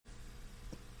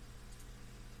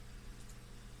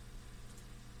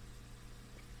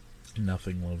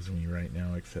Nothing loves me right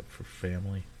now except for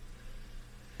family.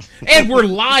 And we're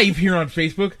live here on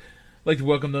Facebook. I'd like to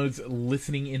welcome those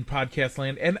listening in podcast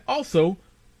land and also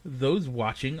those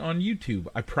watching on YouTube.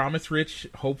 I promise, Rich,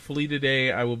 hopefully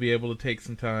today I will be able to take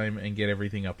some time and get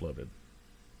everything uploaded.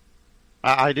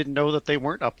 I didn't know that they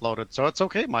weren't uploaded, so it's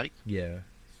okay, Mike. Yeah.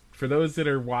 For those that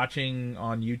are watching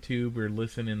on YouTube or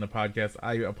listen in the podcast,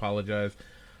 I apologize.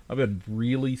 I've been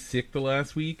really sick the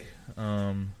last week.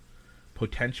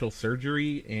 Potential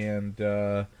surgery, and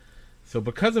so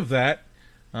because of that,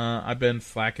 I've been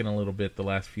slacking a little bit the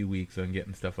last few weeks on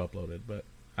getting stuff uploaded, but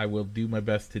I will do my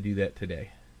best to do that today.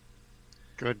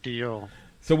 Good deal.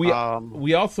 So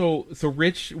we also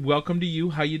Rich, welcome to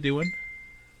you. How you doing?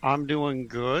 I'm doing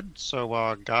good.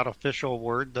 So got official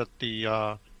word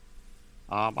that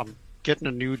I'm getting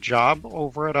a new job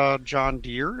over at John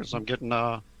Deere. As I'm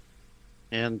getting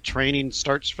and training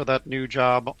starts for that new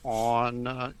job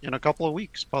on in a couple of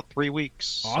weeks, about 3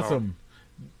 weeks. Awesome.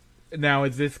 So, now,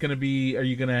 is this going to be? Are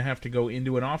you going to have to go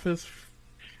into an office?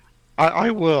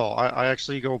 I will. I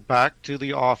actually go back to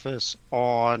the office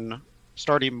on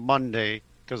starting Monday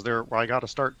because I got to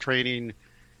start training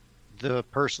the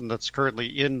person that's currently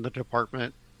in the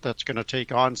department that's going to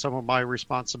take on some of my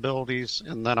responsibilities,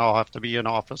 and then I'll have to be in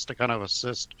office to kind of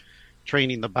assist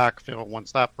training the backfill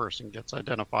once that person gets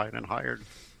identified and hired.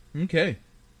 Okay.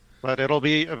 But it'll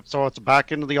be, so it's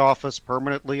back into the office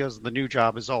permanently, as the new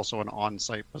job is also an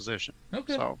on-site position.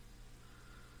 Okay. So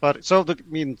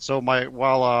my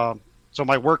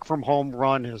work from home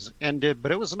run has ended,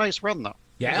 but it was a nice run though.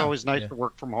 Yeah. It's always nice to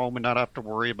work from home and not have to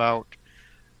worry about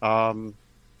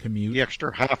commute, the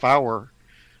extra half hour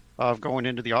of going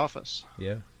into the office.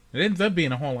 Yeah. It ends up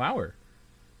being a whole hour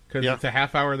because it's a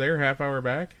half hour there, half hour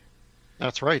back.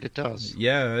 That's right, it does.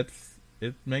 Yeah,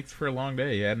 it makes for a long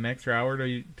day. Add an extra hour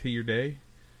to your day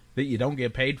that you don't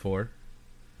get paid for.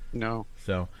 No.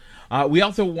 So, we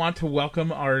also want to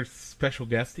welcome our special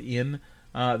guest in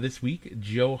this week.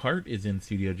 Joe Hart is in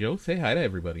studio. Joe, say hi to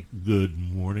everybody. Good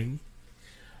morning.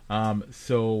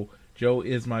 So, Joe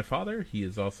is my father. He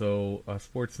is also a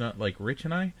sports nut like Rich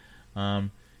and I.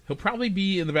 He'll probably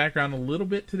be in the background a little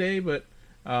bit today, but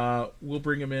we'll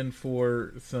bring him in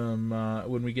for some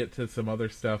when we get to some other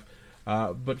stuff.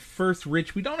 But first,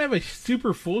 Rich, we don't have a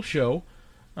super full show,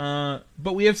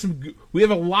 but we have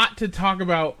a lot to talk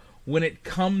about when it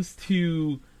comes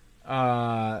to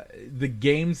the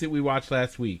games that we watched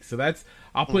last week. So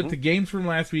I'll put the games from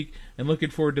last week and looking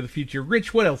forward to the future.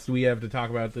 Rich, what else do we have to talk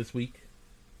about this week?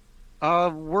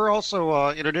 We're also,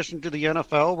 in addition to the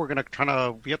NFL, we're going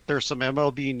to there's some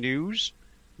MLB news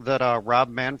that Rob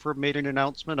Manfred made an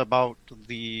announcement about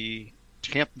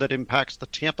that impacts the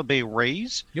Tampa Bay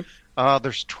Rays. Yep.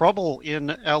 There's trouble in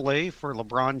LA for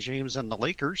LeBron James and the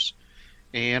Lakers,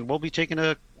 and we'll be taking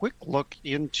a quick look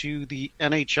into the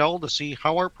NHL to see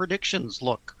how our predictions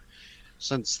look,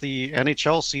 since the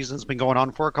NHL season's been going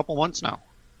on for a couple months now.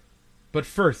 But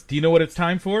first, do you know what it's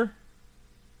time for?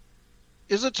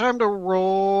 Is it time to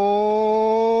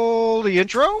roll the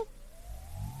intro?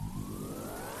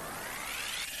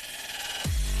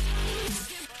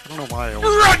 I don't know why.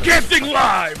 Broadcasting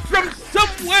live from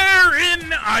somewhere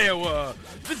in Iowa.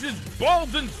 This is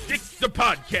Balls and Sticks, the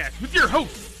podcast, with your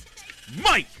hosts,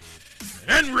 Mike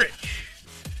and Rich.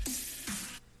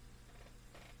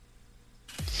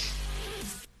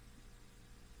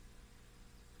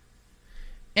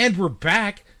 And we're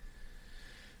back.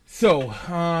 So,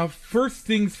 first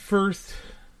things first,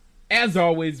 as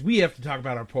always, we have to talk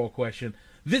about our poll question.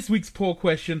 This week's poll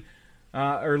question,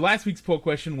 or last week's poll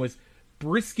question was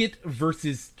brisket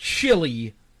versus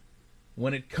chili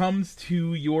when it comes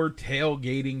to your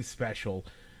tailgating special.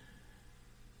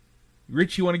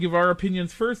 Rich, you want to give our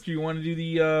opinions first, or you want to do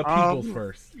the people's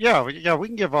first? Yeah, we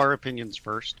can give our opinions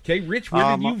first. Okay, Rich,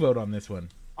 where did you vote on this one?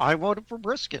 I voted for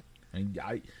brisket.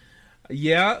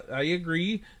 Yeah, I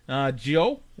agree.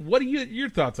 Joe, what are your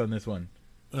thoughts on this one?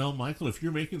 Well, Michael, if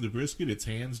you're making the brisket, it's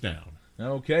hands down.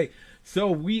 Okay, so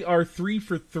we are 3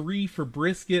 for 3 for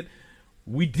brisket.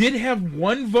 We did have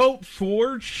one vote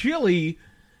for chili,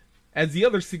 as the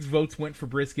other 6 votes went for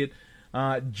brisket.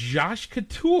 Josh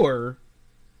Couture,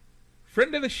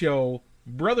 friend of the show,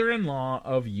 brother-in-law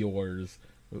of yours,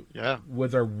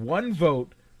 was our one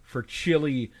vote for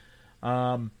chili.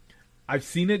 I've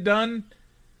seen it done.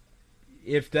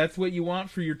 If that's what you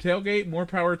want for your tailgate, more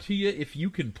power to you if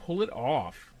you can pull it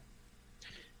off.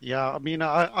 Yeah, I mean,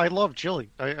 I love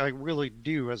chili. I really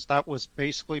do, as that was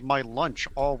basically my lunch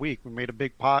all week. We made a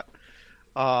big pot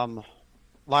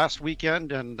last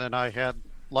weekend, and then I had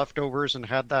leftovers and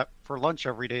had that for lunch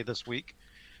every day this week.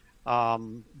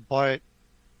 But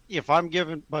if I'm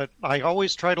given, but I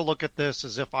always try to look at this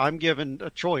as if I'm given a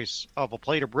choice of a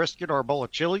plate of brisket or a bowl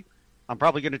of chili. I'm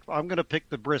gonna pick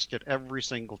the brisket every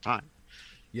single time.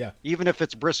 Yeah, Even if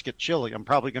it's brisket chili, I'm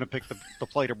probably gonna pick the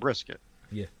plate of brisket.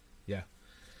 yeah, yeah.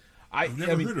 I've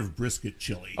never heard of brisket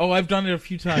chili. Oh, I've done it a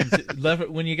few times.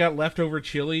 When you got leftover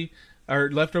chili or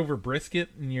leftover brisket,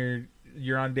 and you're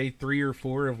on day 3 or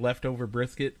 4 of leftover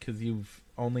brisket because you've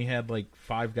only had like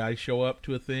 5 guys show up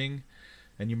to a thing,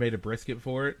 and you made a brisket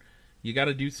for it. You got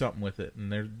to do something with it,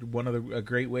 and a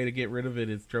great way to get rid of it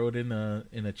is throw it in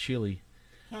a chili.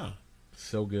 Huh.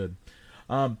 So good.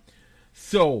 We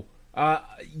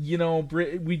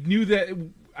knew that.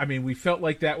 I mean, we felt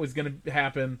like that was going to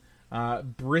happen.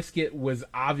 Brisket was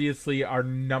obviously our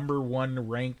number 1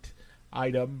 ranked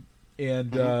item,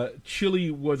 and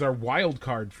chili was our wild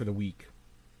card for the week.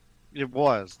 It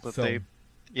was that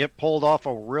it pulled off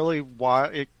a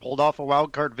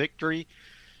wild card victory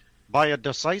by a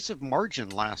decisive margin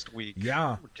last week.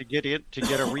 Yeah, to get a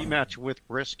rematch with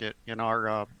brisket in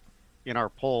our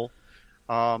poll.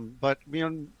 But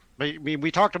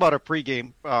we talked about a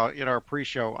pregame in our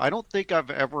pre-show. I don't think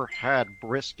I've ever had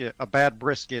a bad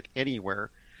brisket anywhere.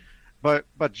 But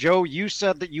Joe, you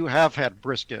said that you have had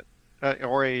brisket,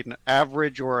 or an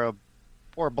average or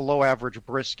below average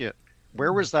brisket.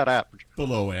 Where was that at?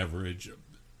 Below average.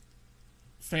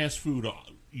 Fast food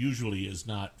usually is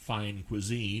not fine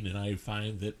cuisine, and I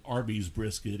find that Arby's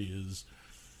brisket is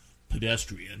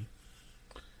pedestrian.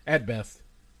 At best.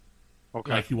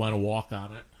 Okay. Like you want to walk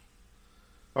on it.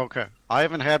 Okay. I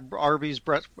haven't had Arby's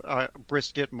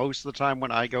brisket. Most of the time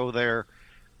when I go there,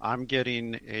 I'm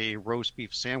getting a roast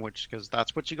beef sandwich because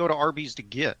that's what you go to Arby's to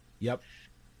get. Yep.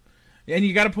 And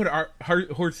you got to put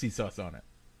horsey sauce on it.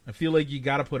 I feel like you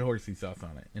got to put horsey sauce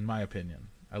on it, in my opinion.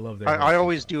 I love their I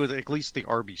always do with at least the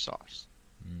Arby's sauce.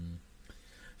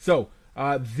 So,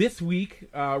 this week,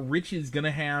 Rich is going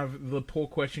to have the poll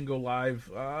question go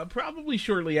live probably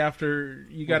shortly after.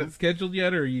 You got it scheduled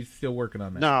yet, or are you still working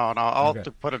on that? No, I'll have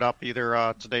to put it up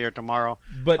either today or tomorrow.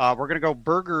 But we're going to go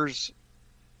burgers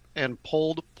and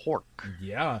pulled pork.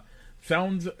 Yeah,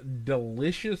 sounds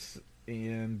delicious.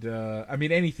 And,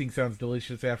 anything sounds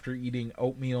delicious after eating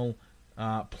oatmeal,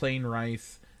 plain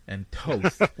rice, and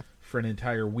toast for an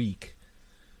entire week.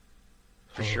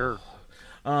 For sure.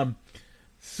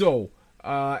 So,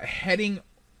 heading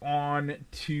on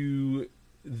to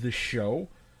the show,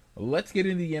 let's get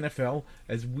into the NFL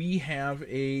as we have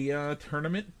a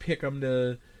tournament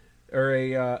pick'em or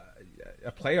a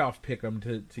playoff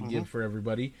pick'em to give for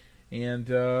everybody, and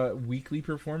weekly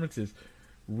performances.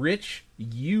 Rich,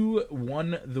 you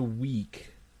won the week,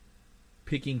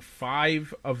 picking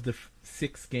 5 of the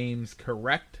 6 games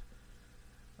correct.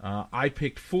 I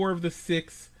picked 4 of the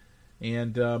 6.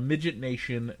 And Midget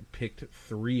Nation picked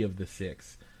 3 of the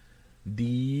 6.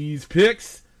 These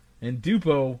picks and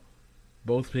Dupo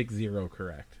both picked 0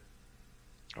 correct.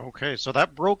 Okay, so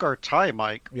that broke our tie,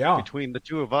 Mike. Yeah. Between the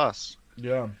two of us.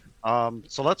 Yeah.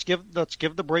 So let's give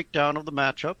the breakdown of the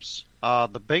matchups.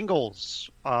 The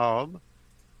Bengals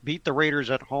beat the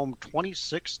Raiders at home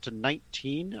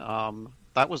 26-19.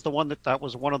 That was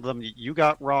one of them that you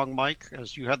got wrong, Mike,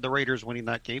 as you had the Raiders winning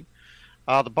that game.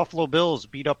 The Buffalo Bills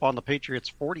beat up on the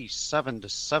Patriots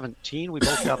 47-17. We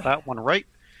both got that one right.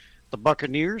 The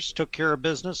Buccaneers took care of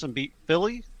business and beat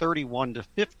Philly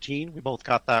 31-15. We both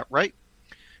got that right.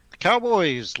 The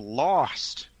Cowboys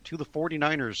lost to the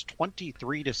 49ers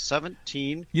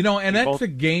 23-17. That's a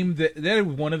game that is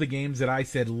one of the games that I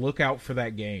said look out for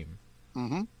that game.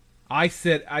 Mm-hmm. I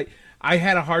said I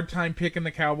had a hard time picking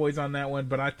the Cowboys on that one,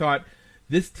 but I thought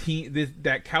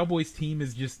that Cowboys team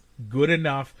is just good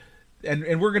enough.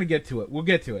 And we're going to get to it. We'll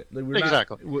get to it.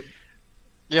 Exactly.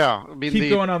 Yeah,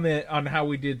 keep going on how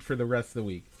we did for the rest of the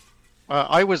week.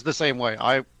 I was the same way.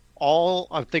 I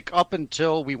think up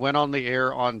until we went on the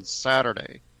air on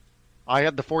Saturday, I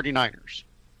had the 49ers,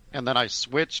 and then I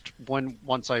switched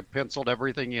once I penciled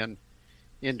everything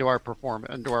into our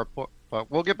book.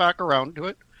 But we'll get back around to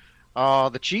it.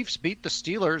 The Chiefs beat the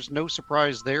Steelers, no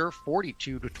surprise there,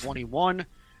 42-21.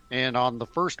 And on the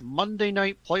first Monday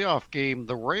night playoff game,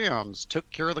 the Rams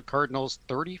took care of the Cardinals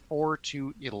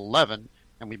 34-11,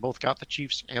 and we both got the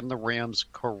Chiefs and the Rams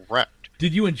correct.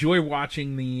 Did you enjoy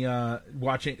watching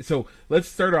watching? So let's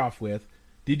start off with: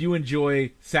 did you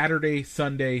enjoy Saturday,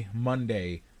 Sunday,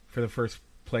 Monday for the first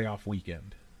playoff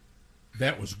weekend?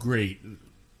 That was great.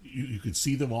 You could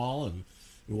see them all, and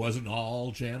it wasn't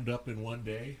all jammed up in one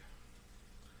day.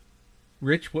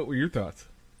 Rich, what were your thoughts?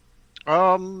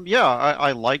 Yeah,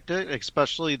 I liked it,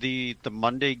 especially the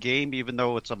Monday game. Even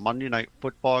though it's a Monday night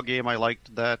football game, I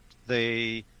liked that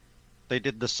they they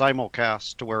did the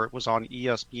simulcast to where it was on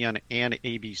ESPN and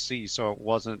ABC, so it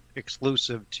wasn't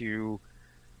exclusive to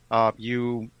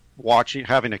you watching,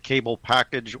 having a cable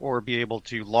package, or be able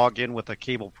to log in with a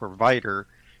cable provider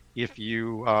if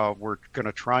you were going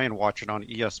to try and watch it on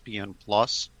ESPN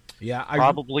Plus. Yeah,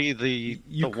 probably the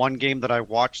one game that I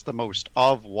watched the most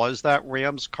of was that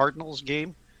Rams Cardinals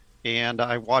game, and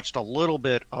I watched a little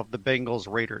bit of the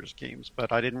Bengals Raiders games,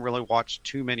 but I didn't really watch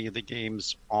too many of the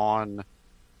games on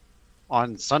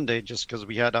Sunday just because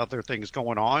we had other things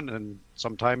going on, and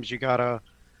sometimes you gotta,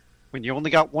 when you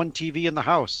only got one TV in the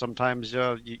house, sometimes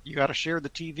you gotta share the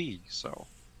TV. So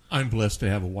I'm blessed to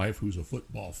have a wife who's a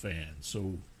football fan,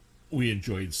 so we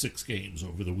enjoyed 6 games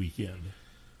over the weekend.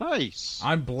 Nice.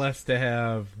 I'm blessed to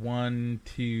have 1,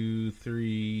 2,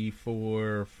 3,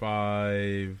 4,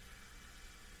 5,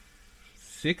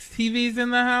 6 TVs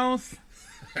in the house.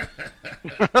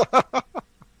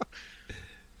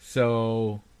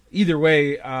 So either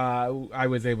way, I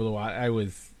was able to watch.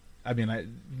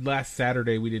 Last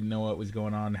Saturday we didn't know what was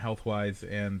going on health wise,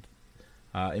 and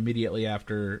immediately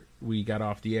after we got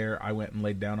off the air, I went and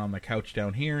laid down on the couch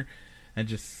down here and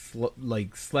just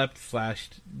slept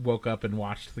 / woke up and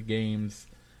watched the games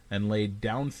and laid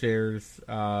downstairs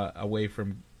away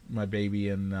from my baby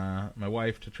and my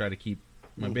wife to try to keep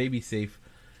my baby safe.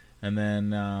 And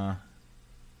then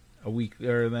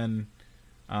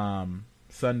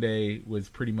Sunday was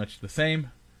pretty much the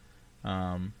same,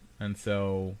 and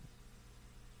so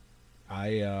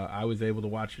I was able to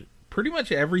watch pretty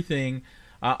much everything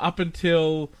up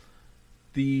until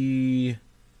the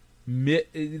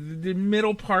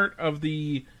middle part of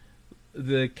the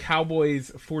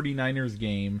Cowboys 49ers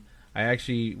game. I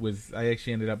actually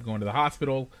ended up going to the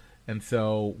hospital, and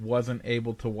so wasn't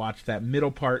able to watch that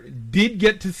middle part. Did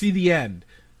get to see the end.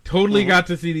 Totally got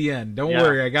to see the end. Don't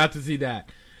worry, I got to see that.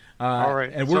 All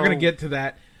right, and we're going to get to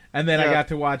that. And then I got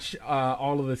to watch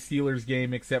all of the Steelers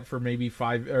game except for maybe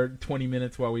 5 or 20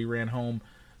 minutes while we ran home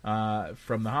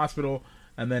from the hospital,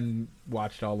 and then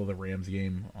watched all of the Rams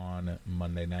game on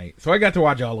Monday night. So I got to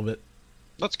watch all of it.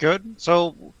 That's good.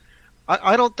 So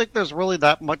I don't think there's really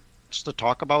that much to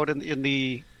talk about in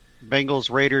the Bengals,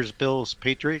 Raiders, Bills,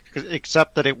 Patriots,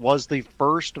 except that it was the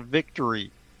first victory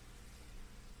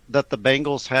that the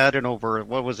Bengals had in over,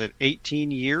 18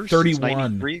 years?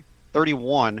 31.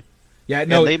 31. Yeah,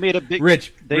 no, and they made a big...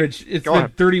 Rich, it's been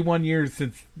 31 years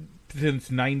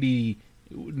since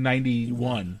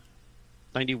 91.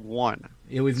 91.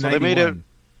 It was so 91. They made it,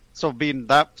 so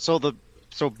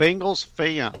Bengals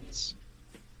fans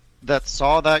that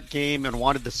saw that game and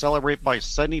wanted to celebrate by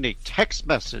sending a text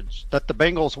message that the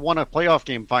Bengals won a playoff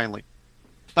game finally.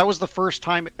 That was the first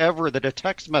time ever that a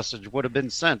text message would have been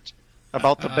sent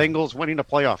about the Bengals winning a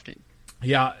playoff game.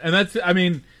 Yeah, and that's,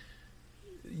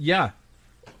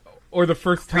 or the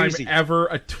first time ever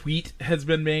a tweet has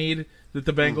been made that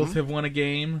the Bengals have won a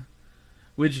game,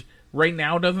 which right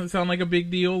now doesn't sound like a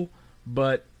big deal,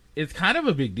 but it's kind of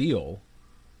a big deal.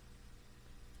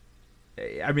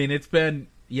 I mean, it's been,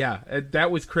 that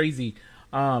was crazy.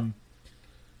 I'm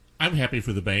happy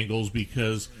for the Bengals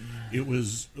because it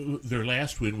was their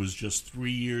last win was just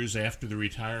 3 years after the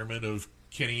retirement of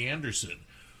Kenny Anderson,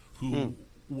 who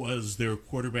was their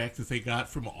quarterback that they got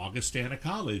from Augustana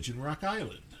College in Rock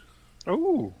Island.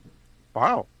 Oh,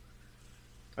 wow.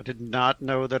 I did not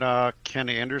know that Ken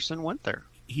Anderson went there.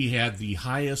 He had the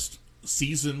highest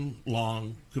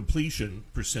season-long completion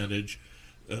percentage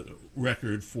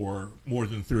record for more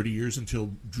than 30 years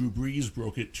until Drew Brees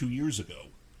broke it 2 years ago.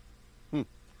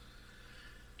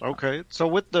 Okay, so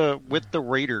with the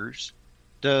Raiders,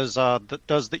 does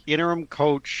the interim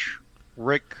coach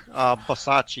Rick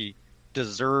Bisaccia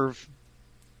deserve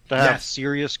to have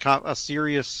a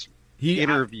serious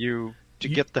interview to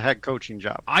get the head coaching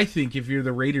job? I think if you're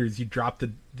the Raiders, you drop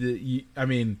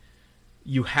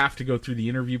you have to go through the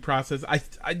interview process.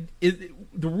 The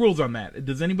rules on that.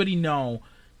 Does anybody know?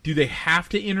 Do they have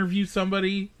to interview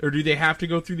somebody, or do they have to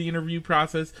go through the interview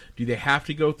process? Do they have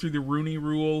to go through the Rooney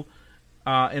Rule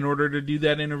in order to do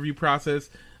that interview process?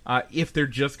 If they're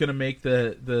just going to make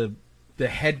the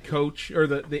head coach or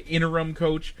the interim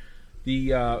coach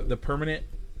the permanent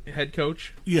head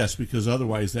coach? Yes, because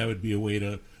otherwise that would be a way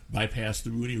to bypass the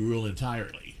Rooney Rule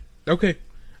entirely. Okay,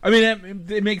 I mean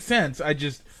it makes sense. I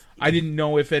didn't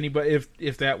know if anybody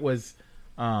if that was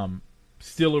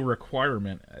still a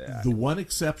requirement. The one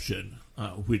exception,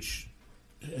 which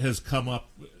has come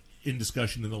up in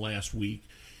discussion in the last week,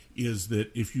 is that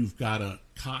if you've got a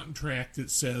contract that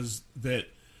says that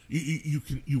you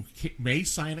may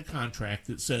sign a contract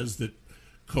that says that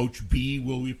Coach B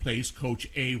will replace Coach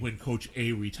A when Coach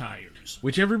A retires,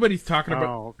 which everybody's talking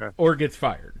about, or gets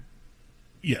fired.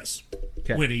 Yes,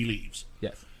 Okay. when he leaves.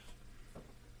 Yes.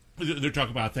 They're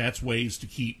talking about that's ways to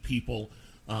keep people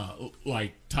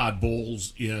like Todd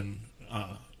Bowles in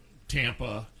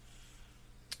Tampa,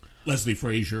 Leslie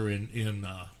Frazier in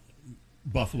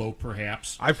Buffalo,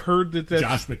 perhaps. I've heard that that's...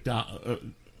 Josh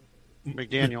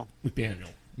McDaniel. McDaniel.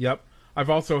 Yep. I've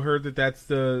also heard that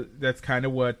that's kind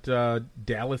of what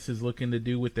Dallas is looking to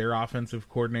do with their offensive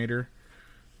coordinator.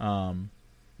 Kellen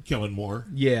Moore.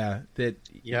 Yeah, that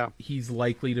Yeah. he's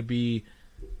likely to be...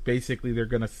 Basically, they're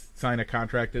going to sign a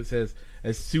contract that says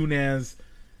as soon as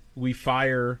we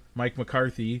fire Mike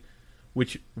McCarthy,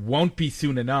 which won't be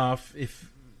soon enough if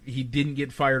he didn't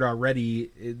get fired already,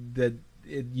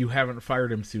 you haven't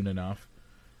fired him soon enough.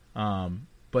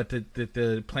 But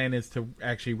the plan is to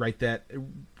actually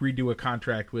redo a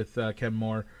contract with Ken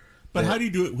Moore. But how do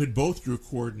you do it when both your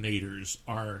coordinators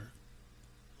are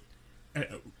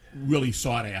really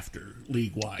sought after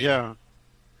league-wide? Yeah.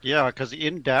 Yeah, because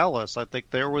in Dallas, I think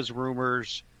there was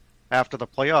rumors after the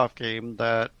playoff game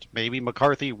that maybe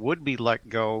McCarthy would be let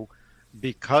go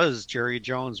because Jerry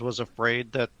Jones was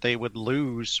afraid that they would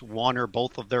lose one or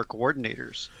both of their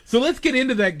coordinators. So let's get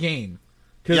into that game.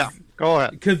 Yeah, go ahead.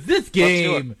 Because this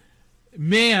game,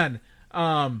 man,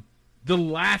 the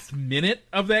last minute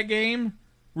of that game,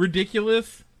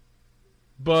 ridiculous.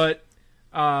 But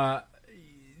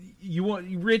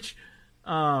Rich,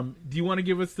 do you want to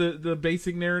give us the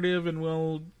basic narrative and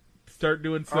we'll start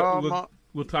doing so?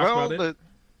 We'll talk about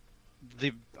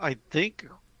it. I think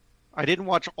I didn't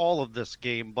watch all of this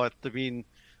game, but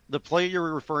the play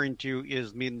you're referring to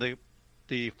is the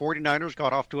 49ers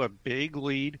got off to a big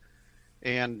lead,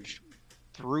 and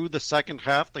through the second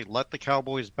half they let the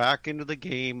Cowboys back into the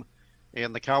game,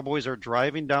 and the Cowboys are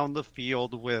driving down the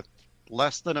field with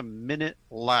less than a minute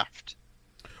left.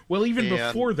 Well, even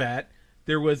before that,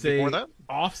 there was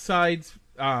offsides.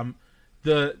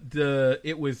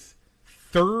 It was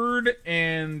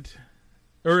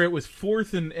it was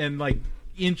fourth and like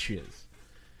inches,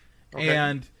 Okay.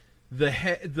 and for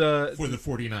the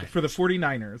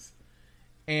 49ers,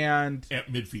 and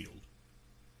at midfield,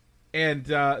 and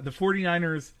the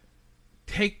 49ers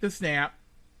take the snap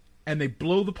and they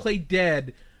blow the play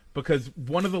dead because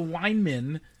one of the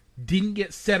linemen didn't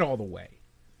get set all the way.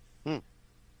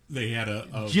 They had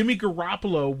Jimmy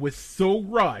Garoppolo was so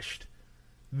rushed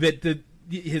that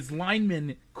his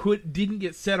lineman didn't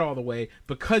get set all the way.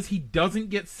 Because he doesn't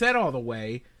get set all the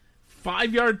way,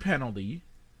 5-yard penalty,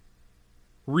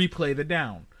 replay the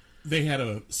down. They had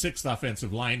a sixth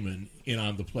offensive lineman in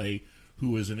on the play who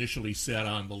was initially set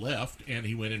on the left, and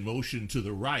he went in motion to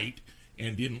the right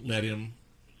and didn't let him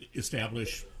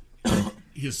establish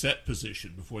his set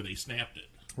position before they snapped it.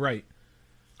 Right.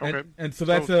 Okay. And so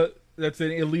that's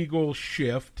an illegal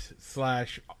shift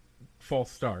 /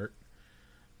 false start.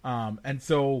 And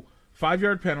so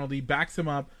 5-yard penalty backs him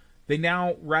up. They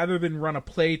now, rather than run a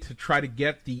play to try to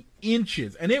get the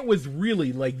inches, and it was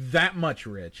really like that much,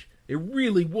 Rich. It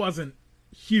really wasn't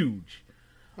huge.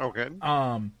 Okay.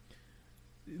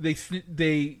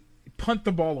 They punt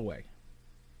the ball away,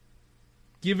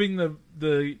 giving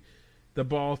the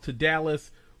ball to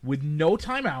Dallas with no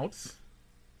timeouts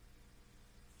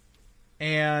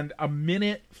and a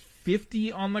minute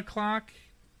 50 on the clock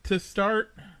to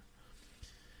start.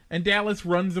 And Dallas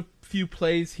runs a few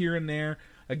plays here and there.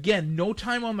 Again, no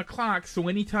time on the clock, so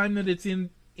anytime that it's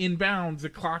in bounds, the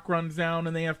clock runs down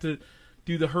and they have to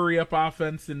do the hurry-up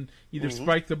offense and either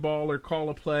spike the ball or call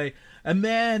a play. And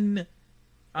then...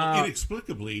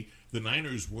 inexplicably, the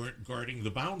Niners weren't guarding the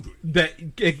boundary.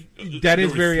 That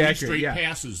is very accurate. Straight yeah.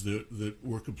 passes that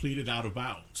were completed out of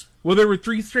bounds. Well, there were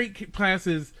 3 straight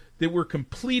passes that were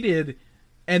completed,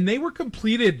 and they were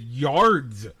completed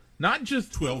yards, not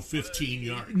just 12, 15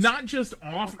 yards. not just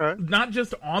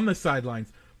on the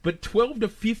sidelines, but 12 to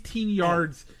 15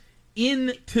 yards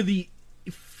into the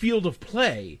field of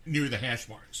play near the hash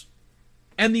marks.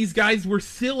 And these guys were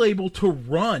still able to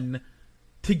run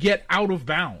to get out of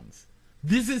bounds.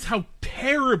 This is how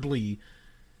terribly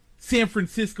San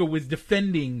Francisco was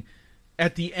defending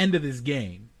at the end of this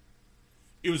game.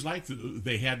 It was like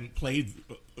they hadn't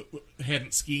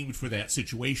schemed for that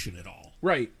situation at all.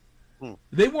 Right.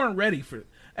 They weren't ready for it.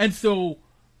 And so,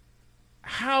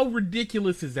 how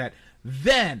ridiculous is that?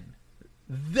 Then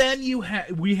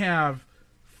we have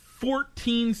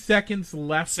 14 seconds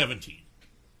left. 17.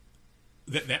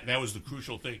 That was the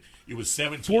crucial thing. It was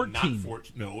 17, 14. not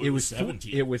 14. No, it was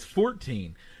 17. It was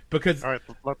 14 because all right,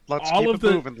 let's keep it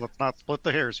moving. Let's not split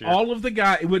the hairs here. All of the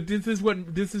guys.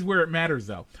 This is where it matters,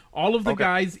 though. All of the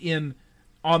guys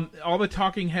on all the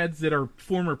talking heads that are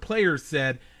former players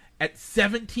said at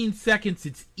 17 seconds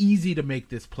it's easy to make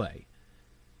this play.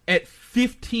 At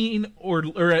 15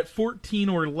 or at 14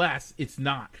 or less, it's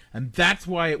not. And that's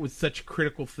why it was such a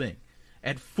critical thing.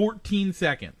 At 14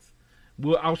 seconds.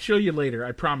 Well, I'll show you later.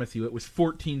 I promise you, it was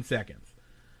 14 seconds.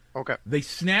 Okay. They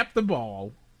snapped the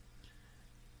ball,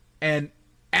 and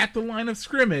at the line of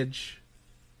scrimmage,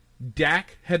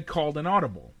 Dak had called an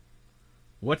audible.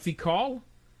 What's he call?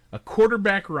 A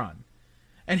quarterback run.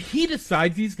 And he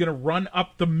decides he's going to run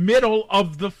up the middle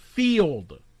of the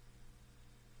field.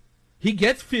 He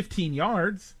gets 15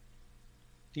 yards.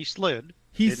 He slid.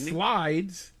 He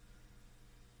slides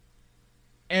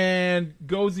and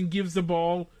goes and gives the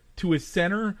ball to his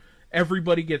center.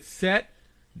 Everybody gets set.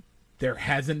 There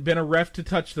hasn't been a ref to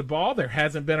touch the ball. There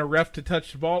hasn't been a ref to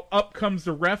touch the ball. Up comes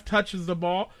the ref, touches the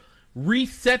ball,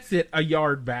 resets it a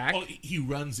yard back. Well, he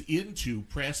runs into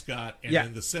Prescott and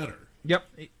then the center. Yep.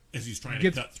 As he's trying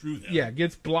to cut through them. Yeah,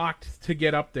 gets blocked to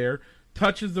get up there,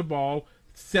 touches the ball,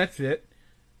 sets it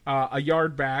a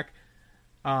yard back.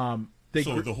 So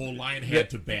the whole line had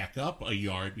to back up a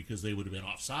yard because they would have been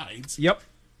offsides. Yep.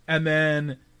 And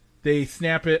then they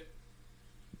snap it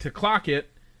to clock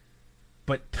it,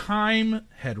 but time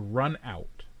had run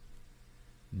out.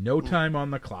 No time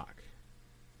on the clock.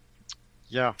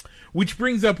 Yeah. Which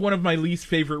brings up one of my least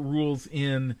favorite rules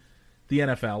in the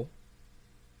NFL,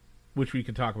 which we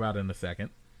can talk about in a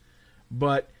second.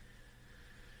 But,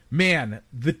 man,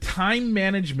 the time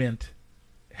management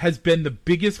has been the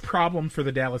biggest problem for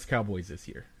the Dallas Cowboys this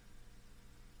year.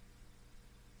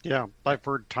 Yeah, like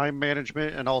for time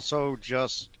management and also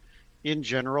just in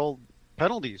general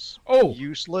penalties. Oh,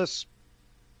 useless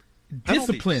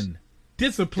penalties.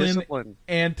 Discipline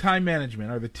and time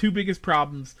management are the two biggest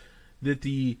problems that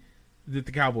the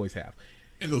Cowboys have.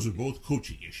 And those are both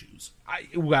coaching issues.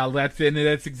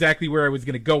 That's exactly where I was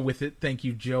going to go with it. Thank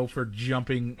you, Joe, for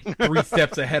jumping 3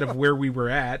 steps ahead of where we were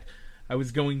at. I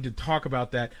was going to talk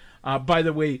about that. By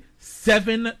the way,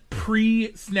 7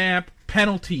 pre-snap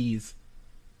penalties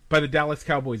by the Dallas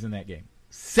Cowboys in that game.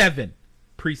 7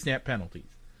 pre-snap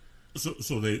penalties. So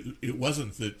it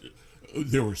wasn't that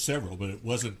there were several, but it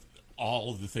wasn't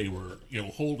all that they were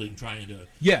holding, trying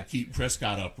to keep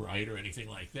Prescott upright or anything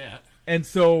like that. And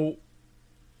so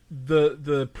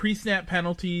the pre-snap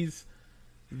penalties,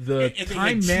 the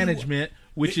time management,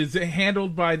 which is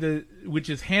handled by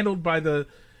the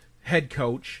head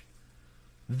coach,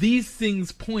 these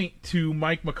things point to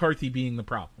Mike McCarthy being the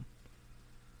problem.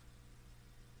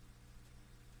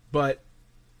 But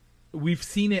we've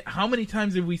seen it. How many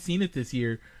times have we seen it this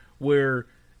year where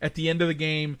at the end of the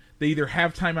game they either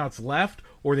have timeouts left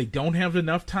or they don't have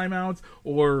enough timeouts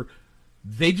or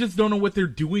they just don't know what they're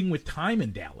doing with time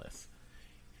in Dallas?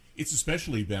 It's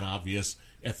especially been obvious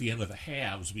at the end of the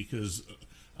halves because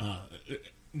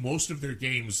most of their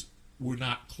games were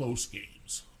not close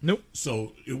games. Nope.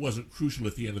 So it wasn't crucial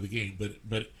at the end of the game,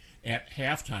 but at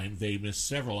halftime they missed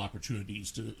several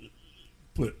opportunities to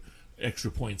put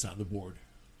extra points on the board.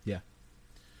 Yeah.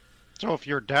 So if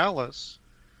you're Dallas,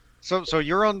 so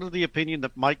you're under the opinion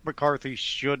that Mike McCarthy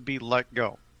should be let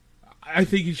go. I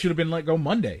think he should have been let go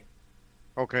Monday.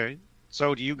 Okay.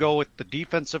 So do you go with the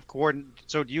defensive coordinator?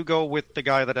 So do you go with the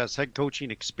guy that has head coaching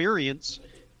experience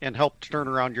and helped turn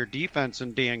around your defense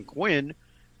in Dan Quinn?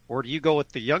 Or do you go with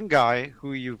the young guy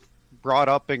who you've brought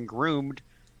up and groomed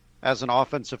as an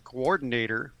offensive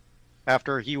coordinator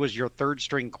after he was your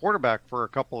third-string quarterback for a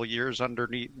couple of years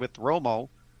underneath with Romo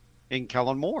in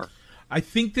Kellen Moore? I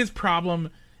think this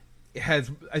problem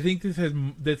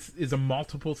this is a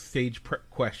multiple stage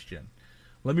question.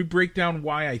 Let me break down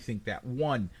why I think that.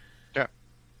 One,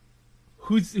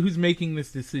 who's making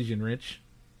this decision, Rich?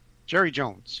 Jerry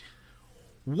Jones.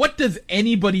 What does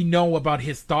anybody know about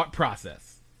his thought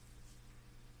process?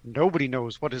 Nobody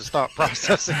knows what his thought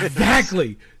process is.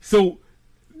 Exactly. So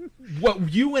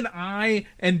what you and I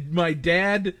and my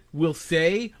dad will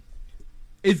say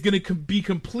is going to be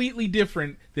completely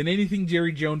different than anything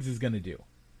Jerry Jones is going to do.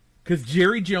 Because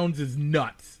Jerry Jones is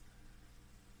nuts.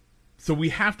 So we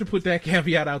have to put that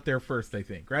caveat out there first, I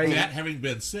think, right? That having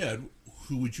been said,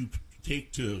 who would you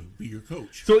take to be your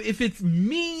coach? So if it's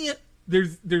me,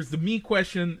 there's the me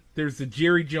question, there's the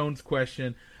Jerry Jones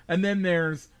question, and then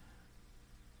there's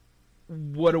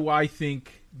what do I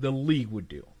think the league would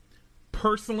do?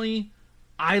 Personally,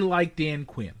 I like Dan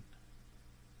Quinn.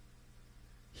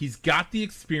 He's got the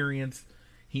experience,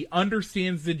 he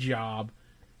understands the job,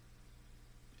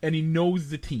 and he knows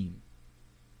the team.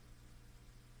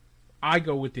 I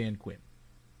go with Dan Quinn.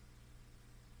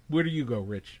 Where do you go,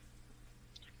 Rich?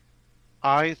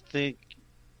 I think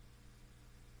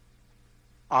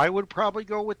I would probably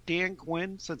go with Dan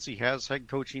Quinn since he has head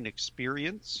coaching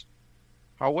experience.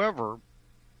 However,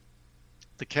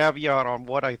 the caveat on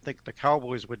what I think the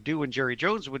Cowboys would do and Jerry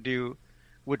Jones would do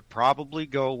would probably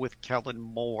go with Kellen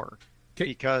Moore. Okay.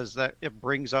 Because that it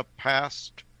brings up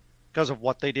past because of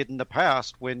what they did in the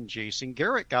past when Jason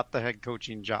Garrett got the head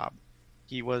coaching job.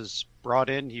 He was brought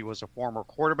in, he was a former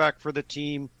quarterback for the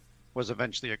team, was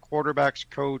eventually a quarterback's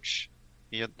coach,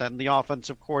 then the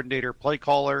offensive coordinator, play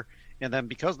caller, and then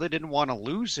because they didn't want to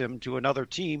lose him to another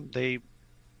team, they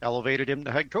elevated him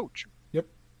to head coach. Yep.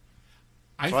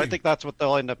 I think that's what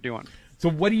they'll end up doing. So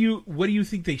what do you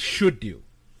think they should do?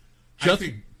 I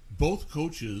think both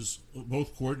coaches,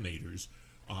 both coordinators,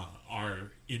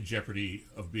 are in jeopardy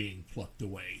of being plucked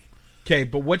away. Okay,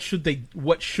 but what should they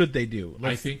do?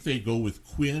 I think they go with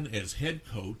Quinn as head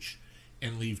coach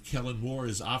and leave Kellen Moore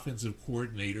as offensive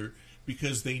coordinator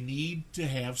because they need to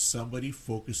have somebody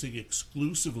focusing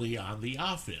exclusively on the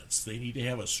offense. They need to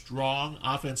have a strong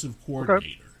offensive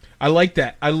coordinator. Okay. I like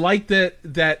that. I like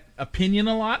that opinion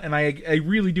a lot, and I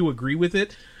really do agree with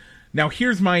it. Now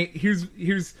here's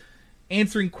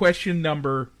answering question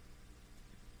number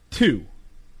 2,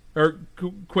 or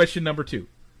question number 2.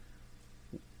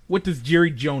 What does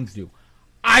Jerry Jones do?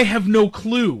 I have no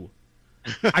clue.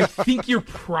 I think you're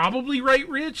probably right,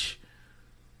 Rich.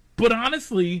 But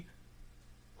honestly,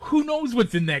 who knows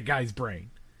what's in that guy's brain?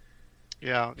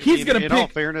 Yeah, he's gonna in all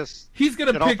fairness, he's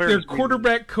gonna pick their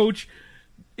quarterback coach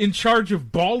in charge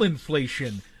of ball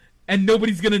inflation, and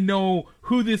nobody's gonna know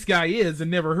who this guy is and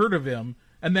never heard of him,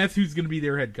 and that's who's gonna be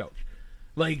their head coach.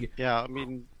 Like, yeah, I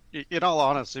mean, in all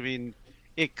honesty, I mean,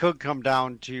 it could come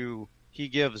down to he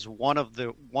gives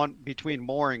one between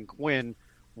Moore and Quinn,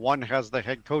 one has the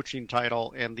head coaching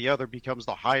title and the other becomes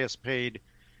the highest paid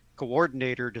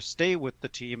coordinator to stay with the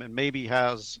team and maybe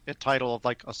has a title of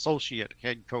like associate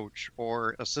head coach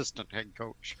or assistant head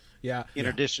coach. Yeah. In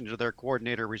addition to their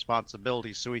coordinator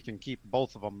responsibilities, so he can keep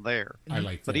both of them there. I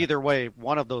like that. But either way,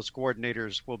 one of those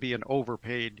coordinators will be an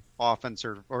overpaid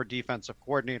offensive or defensive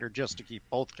coordinator just to keep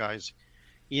both guys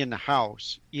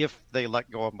in-house if they let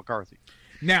go of McCarthy.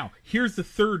 Now, here's the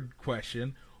third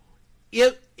question.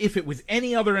 If it was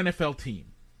any other NFL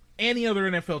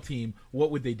team, what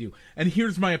would they do? And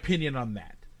here's my opinion on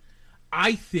that.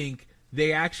 I think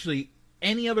they actually,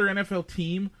 any other NFL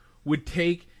team would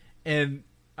take and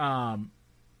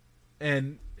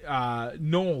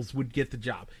Knowles would get the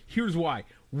job. Here's why.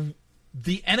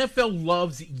 The NFL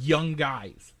loves young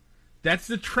guys. That's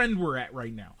the trend we're at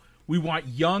right now. We want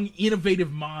young,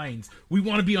 innovative minds. We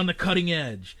want to be on the cutting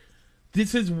edge.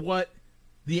 This is what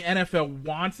the NFL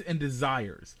wants and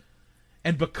desires.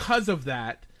 And because of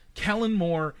that, Kellen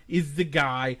Moore is the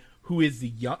guy who is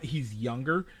he's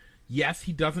younger. Yes,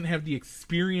 he doesn't have the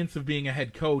experience of being a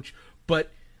head coach,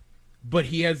 but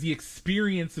he has the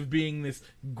experience of being this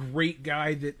great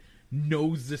guy that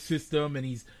knows the system, and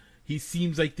he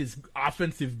seems like this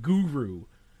offensive guru.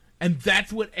 And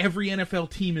that's what every NFL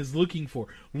team is looking for.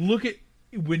 Look at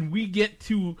when we get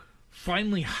to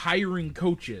finally hiring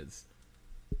coaches.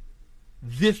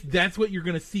 That's what you're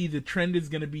going to see. The trend is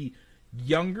going to be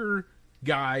younger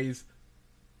guys,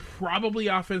 probably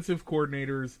offensive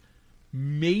coordinators,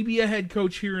 maybe a head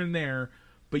coach here and there,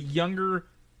 but younger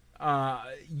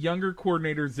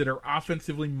coordinators that are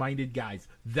offensively minded guys.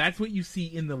 That's what you see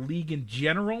in the league in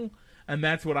general, and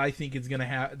that's what I think is going to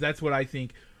have. That's what I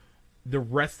think the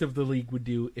rest of the league would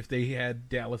do if they had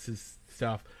Dallas's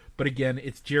stuff. But again,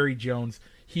 it's Jerry Jones.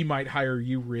 He might hire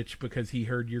you, Rich, because he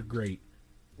heard you're great.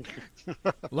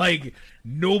 Like,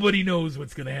 nobody knows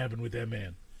what's going to happen with that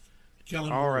man.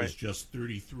 Kellen Moore is just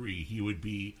 33. He would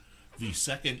be the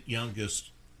second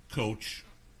youngest coach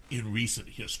in recent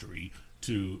history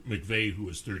to McVay, who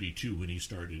was 32 when he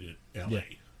started at LA.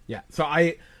 Yeah. So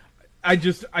I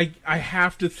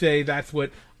have to say that's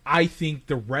what I think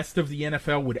the rest of the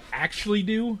NFL would actually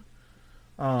do.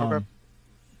 Okay.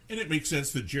 And it makes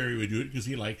sense that Jerry would do it because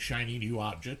he likes shiny new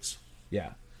objects.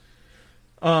 Yeah.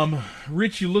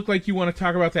 Rich, you look like you want to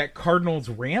talk about that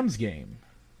Cardinals-Rams game.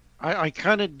 I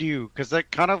kind of do, because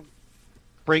that kind of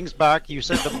brings back, you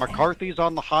said that McCarthy's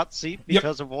on the hot seat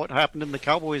because of what happened in the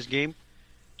Cowboys game.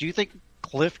 Do you think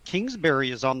Cliff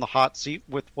Kingsbury is on the hot seat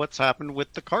with what's happened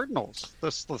with the Cardinals?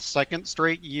 This is the second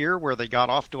straight year where they got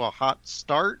off to a hot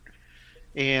start,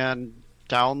 and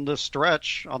down the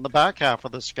stretch on the back half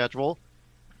of the schedule,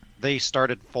 they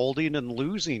started folding and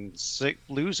losing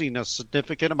a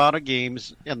significant amount of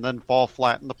games and then fall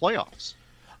flat in the playoffs.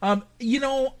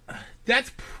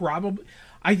 That's probably,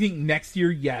 I think next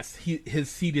year, yes, his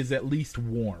seat is at least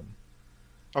warm.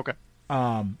 Okay.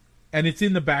 And it's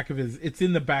in the back of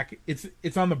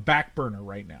it's on the back burner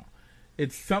right now.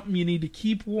 It's something you need to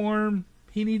keep warm.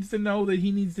 He needs to know that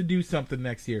he needs to do something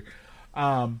next year.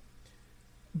 But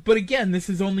again, this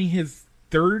is only his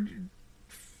third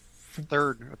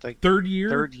I think. third year.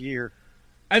 Third year.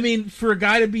 I mean, for a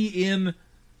guy to be in,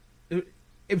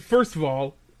 first of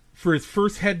all, for his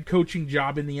first head coaching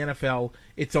job in the NFL,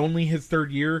 it's only his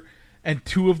third year, and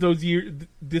 2 of those years,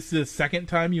 this is the second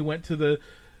time you went to the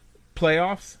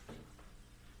playoffs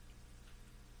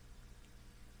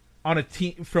on a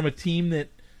team from a team that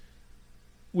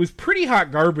was pretty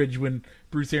hot garbage when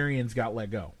Bruce Arians got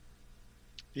let go.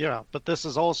 Yeah, but this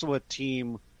is also a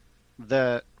team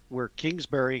that where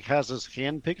Kingsbury has his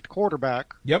hand-picked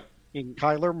quarterback. Yep. In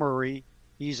Kyler Murray.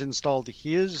 He's installed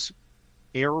his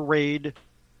air raid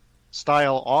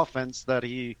style offense that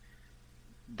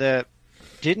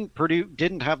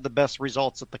didn't have the best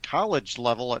results at the college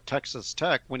level at Texas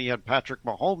Tech when he had Patrick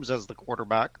Mahomes as the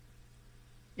quarterback.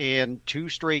 And 2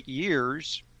 straight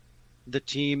years, the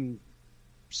team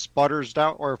sputters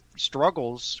down or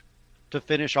struggles to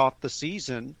finish off the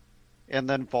season and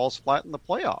then falls flat in the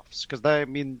playoffs. Because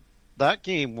that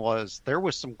game there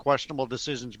was some questionable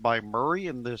decisions by Murray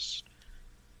in this.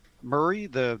 Murray,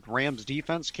 the Rams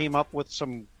defense came up with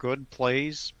some good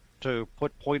plays to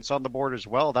put points on the board as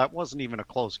well. That wasn't even a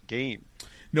close game.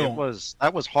 No,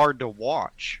 that was hard to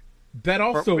watch. That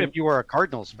also, if you were a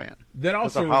Cardinals fan, that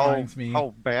also reminds me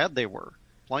how bad they were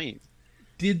playing.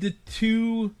 Did the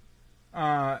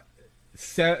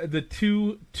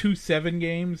 2-7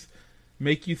 games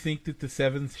make you think that the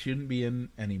 7s shouldn't be in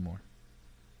anymore?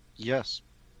 Yes.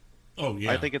 Oh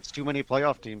yeah. I think it's too many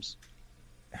playoff teams.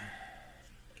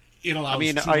 It allows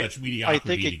too much mediocrity I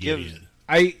think it to gives. get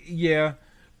in.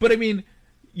 But I mean,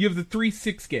 you have the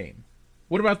 3-6 game.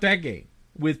 What about that game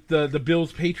with the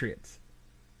Bills Patriots?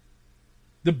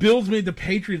 The Bills made the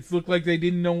Patriots look like they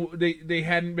didn't know they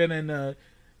hadn't been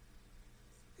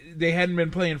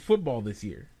playing football this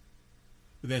year.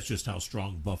 But that's just how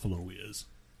strong Buffalo is.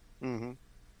 Mm-hmm.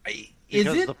 Is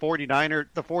it the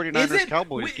 49ers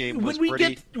Cowboys game was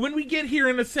when we get here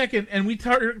in a second and we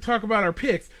talk about our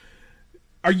picks,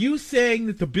 are you saying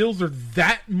that the Bills are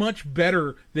that much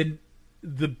better than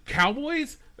the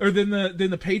Cowboys or than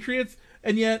the Patriots?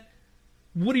 And yet,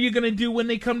 what are you going to do when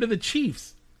they come to the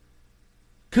Chiefs?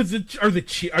 Because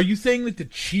are you saying that the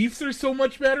Chiefs are so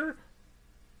much better?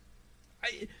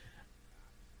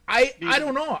 I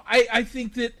don't know. I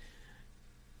think that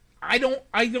I don't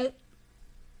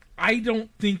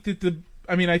think that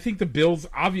I think the Bills,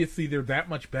 obviously they're that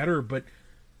much better, but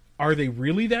are they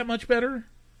really that much better?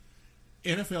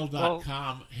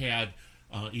 NFL.com had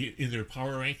in their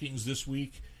power rankings this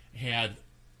week had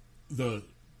the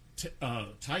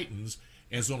Titans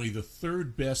as only the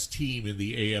 3rd best team in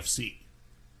the AFC.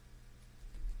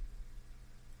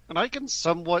 And I can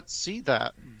somewhat see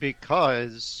that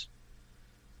because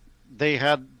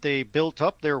they built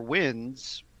up their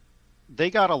wins.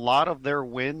 They got a lot of their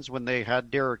wins when they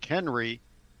had Derrick Henry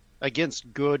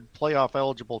against good playoff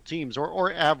eligible teams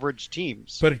or average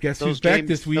teams. But guess who's back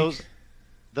this week?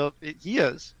 He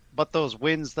is. But those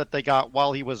wins that they got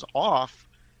while he was off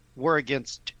were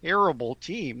against terrible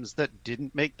teams that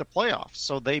didn't make the playoffs.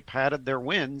 So they padded their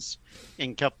wins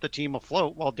and kept the team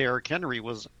afloat while Derrick Henry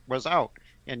was out.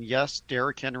 And yes,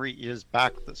 Derrick Henry is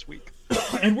back this week.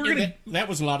 And that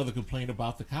was a lot of the complaint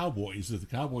about the Cowboys, that the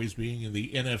Cowboys being in the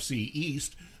NFC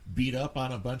East beat up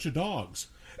on a bunch of dogs.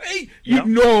 Hey,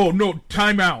 no,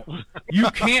 time out. You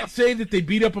can't say that they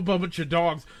beat up a bunch of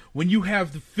dogs when you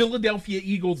have the Philadelphia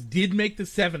Eagles did make the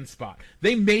 7th spot.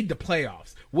 They made the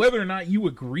playoffs. Whether or not you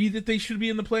agree that they should be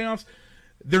in the playoffs,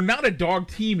 they're not a dog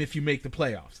team if you make the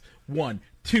playoffs. 1,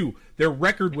 2, their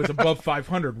record was above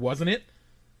 500, wasn't it?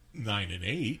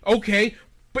 9-8. Okay,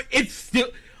 but it's still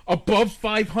above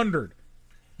 500.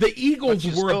 The Eagles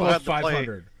were above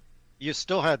 500. You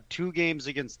still had 2 games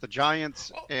against the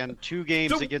Giants and 2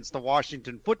 games against the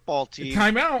Washington football team,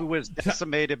 who was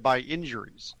decimated by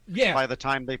injuries by the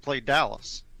time they played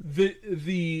Dallas.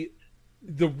 The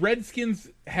Redskins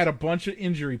had a bunch of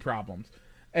injury problems,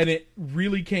 and it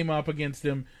really came up against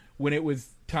them when it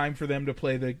was time for them to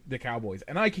play the Cowboys.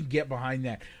 And I can get behind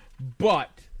that. But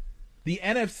the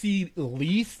NFC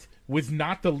least was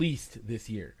not the least this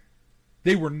year.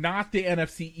 They were not the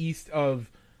NFC East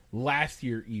of last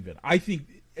year even. I think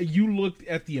you looked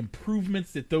at the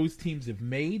improvements that those teams have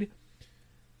made.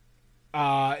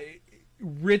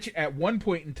 Rich, at one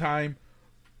point in time,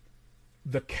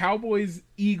 the Cowboys,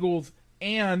 Eagles,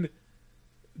 and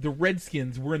the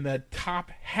Redskins were in the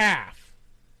top half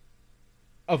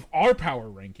of our power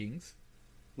rankings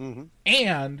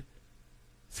and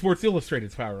Sports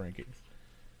Illustrated's power rankings.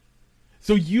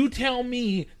 So you tell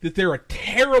me that they're a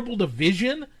terrible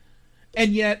division,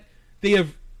 and yet they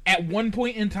have, at one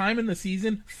point in time in the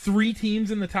season, 3 teams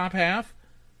in the top half?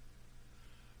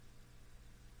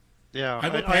 Yeah,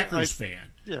 I'm a Packers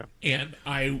fan. Yeah. And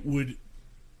I would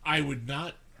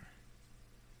not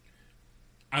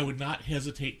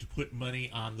hesitate to put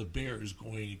money on the Bears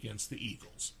going against the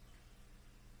Eagles.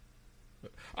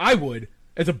 I would.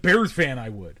 As a Bears fan, I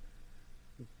would.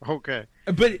 Okay.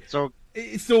 But So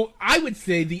I would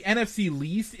say the NFC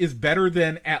least is better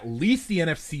than at least the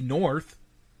NFC North.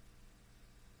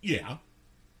 Yeah.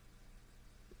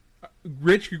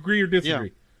 Rich, agree or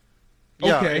disagree?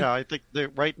 yeah, Okay. yeah, I think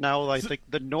that right now I think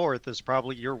the North is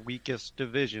probably your weakest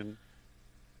division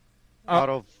out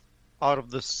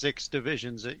of the 6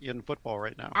 divisions in football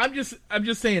right now. I'm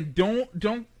just saying,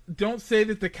 don't say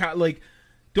that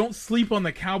don't sleep on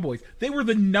the Cowboys. They were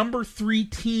the number 3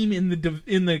 team in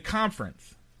the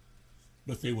conference.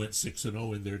 But they went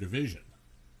 6-0 in their division.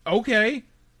 Okay.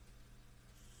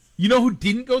 You know who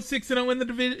didn't go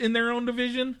 6-0 in their own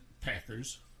division?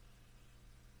 Packers.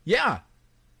 Yeah.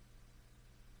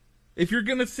 If you're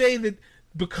gonna say that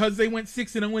because they went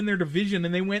 6-0 in their division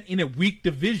and they went in a weak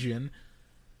division,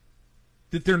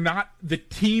 that they're not the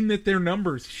team that their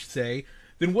numbers say,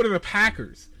 then what are the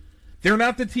Packers? They're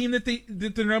not the team that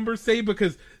their numbers say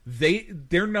because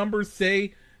their numbers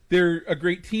say they're a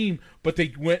great team, but they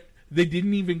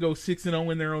didn't even go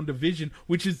 6-0 in their own division,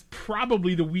 which is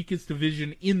probably the weakest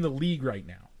division in the league right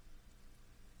now.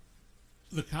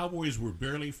 The Cowboys were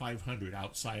barely 500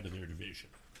 outside of their division.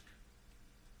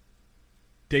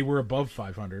 They were above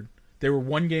 500. They were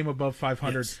one game above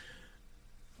 500. Yes.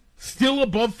 Still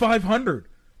above 500.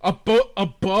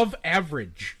 Above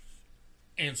average.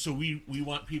 And so we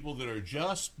want people that are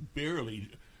just barely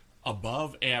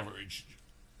above average,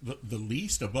 the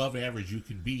least above average you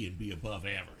can be and be above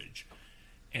average,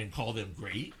 and call them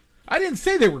great. I didn't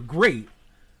say they were great.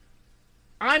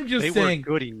 I'm just They saying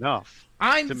were good enough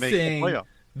I'm to make saying the playoff.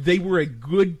 they were a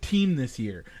good team this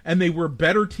year, and they were a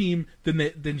better team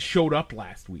than showed up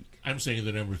last week. I'm saying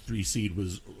the number 3 seed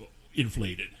was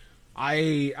inflated.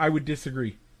 I would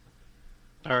disagree.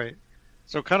 All right.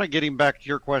 So kind of getting back to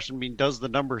your question, I mean, does the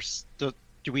numbers do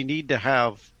we need to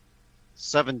have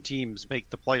 7 teams make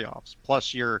the playoffs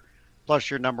plus your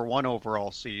number 1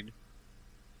 overall seed?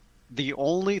 The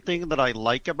only thing that I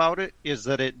like about it is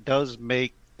that it does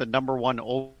make the number 1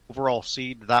 overall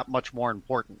seed that much more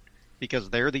important because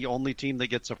they're the only team that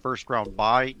gets a first round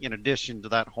bye in addition to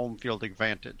that home field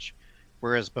advantage.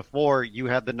 Whereas before you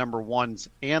had the number 1s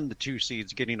and the 2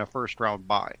 seeds getting a first round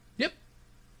bye. Yep.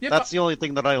 That's the only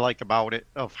thing that I like about it,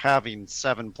 of having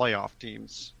 7 playoff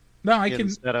teams No, I can.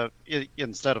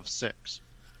 instead of 6.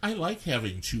 I like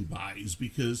having 2 byes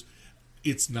because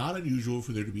it's not unusual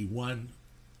for there to be one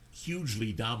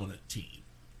hugely dominant team.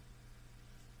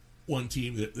 One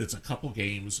team that's a couple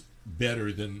games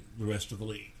better than the rest of the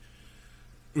league,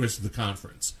 the rest of the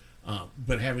conference.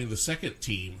 But having the second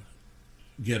team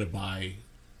get a bye.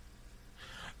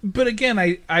 But again,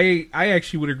 I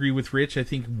actually would agree with Rich. I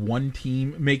think one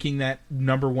team making that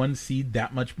number 1 seed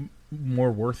that much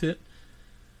more worth it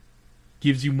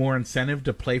gives you more incentive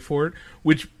to play for it,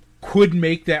 which could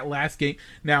make that last game.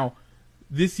 Now,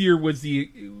 this year was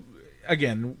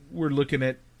again, we're looking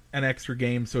at an extra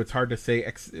game, so it's hard to say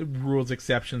rules,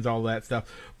 exceptions, all that stuff.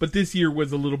 But this year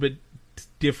was a little bit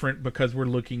different because we're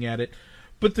looking at it.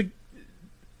 But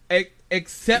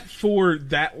except for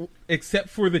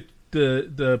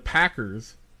the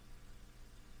Packers,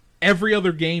 every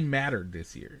other game mattered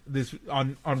this year. This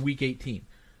on week 18,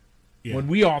 when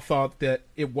we all thought that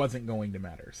it wasn't going to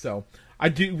matter. So I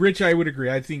do, Rich. I would agree.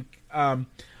 I think I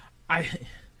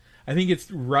think it's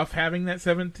rough having that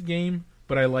 7th game,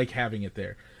 but I like having it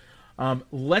there.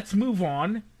 Let's move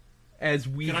on as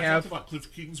we Can have. I talk about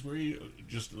Cliff Kingsbury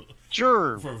just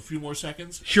Sure. for a few more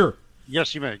seconds? Sure.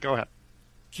 Yes, you may. Go ahead.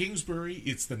 Kingsbury,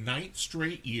 it's the 9th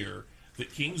straight year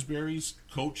that Kingsbury's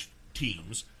coached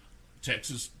teams,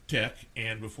 Texas Tech,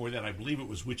 and before that, I believe it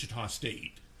was Wichita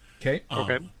State, Okay.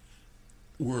 Okay.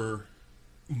 were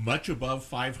much above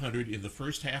 500 in the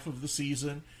first half of the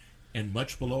season and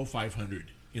much below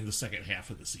 500 in the second half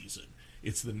of the season.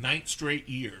 It's the 9th straight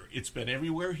year. It's been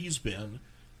everywhere he's been.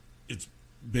 It's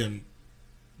been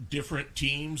different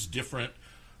teams, different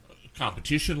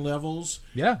competition levels.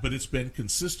 Yeah. But it's been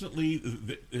consistently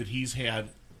that he's had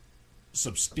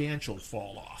substantial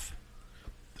fall off.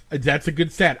 That's a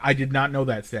good stat. I did not know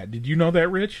that stat. Did you know that,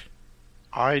 Rich?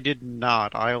 I did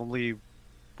not. I only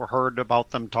heard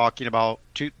about them talking about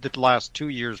the last 2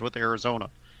 years with Arizona.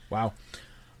 Wow.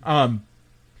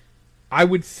 I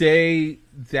would say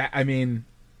that, I mean,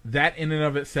 that in and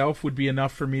of itself would be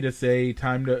enough for me to say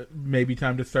time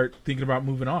to start thinking about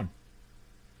moving on.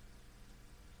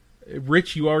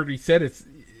 Rich, you already said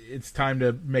it's time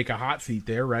to make a hot seat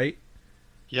there, right?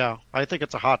 Yeah, I think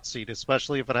it's a hot seat,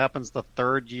 especially if it happens the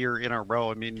third year in a row.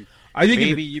 I mean, I think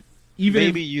maybe you, even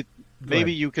maybe if, you, go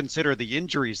maybe ahead. you consider the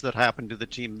injuries that happened to the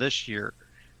team this year.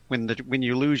 When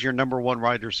you lose your number one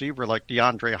wide receiver like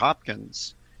DeAndre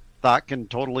Hopkins, that can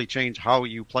totally change how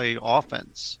you play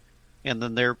offense. And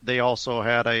then they also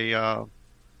had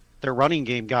their running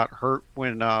game got hurt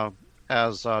when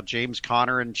as James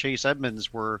Conner and Chase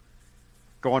Edmonds were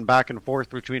going back and forth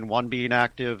between one being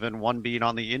active and one being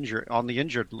on the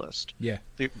injured list Yeah.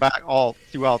 back all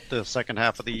throughout the second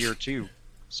half of the year too.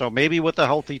 So maybe with a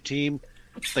healthy team,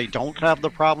 they don't have the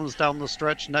problems down the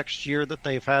stretch next year that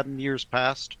they've had in years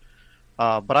past.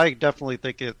 But I definitely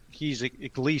think he's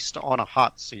at least on a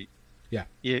hot seat. Yeah.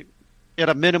 At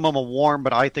a minimum, a warm,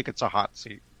 but I think it's a hot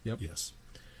seat. Yep. Yes.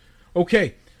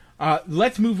 Okay.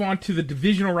 Let's move on to the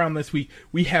divisional round this week.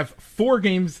 We have 4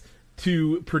 games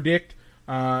to predict.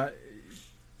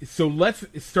 So let's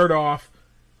start off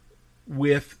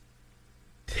with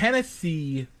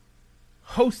Tennessee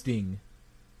hosting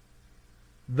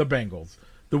the Bengals,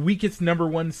 the weakest number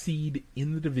 1 seed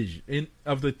in the division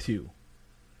of the 2.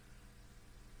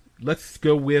 Let's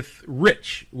go with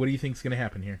Rich. What do you think is going to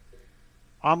happen here?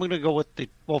 I'm going to go with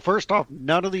well, first off,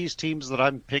 none of these teams that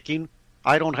I'm picking,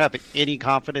 I don't have any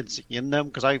confidence in them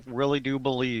because I really do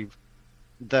believe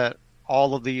that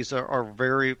all of these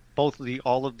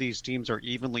all of these teams are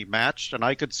evenly matched, and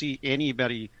I could see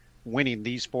anybody winning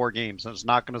these 4 games, and it's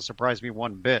not going to surprise me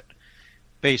one bit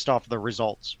based off of the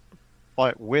results.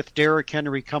 But with Derrick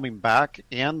Henry coming back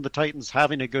and the Titans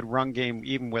having a good run game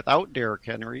even without Derrick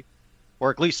Henry, or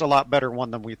at least a lot better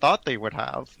one than we thought they would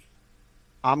have,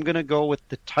 I'm going to go with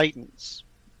the Titans.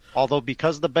 Although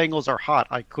because the Bengals are hot,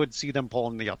 I could see them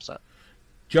pulling the upset.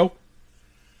 Joe?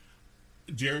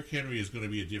 Derrick Henry is going to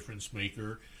be a difference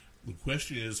maker. The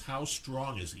question is, how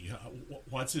strong is he?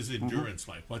 What's his endurance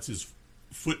like? What's his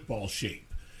football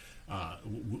shape?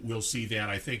 We'll see that,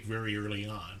 I think, very early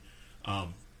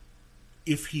on.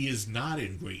 If he is not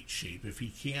in great shape, if he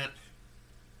can't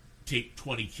take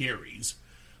 20 carries,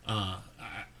 I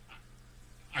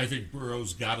think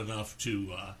Burrow's got enough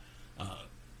to.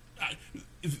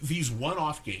 These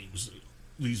one-off games,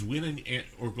 these win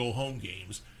or go home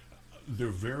games, they're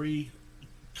very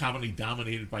commonly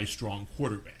dominated by strong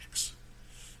quarterbacks,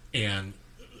 and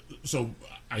so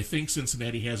I think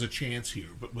Cincinnati has a chance here.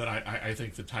 But I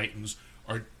think the Titans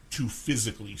are too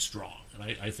physically strong, and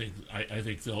I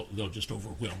think they'll just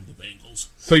overwhelm the Bengals.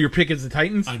 So your pick is the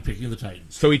Titans? I'm picking the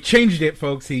Titans. So he changed it,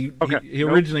 folks. He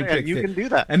originally Nope, picked you it. can do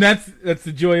that. And that's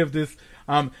the joy of this.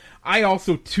 I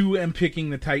also, too, am picking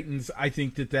the Titans. I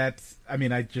think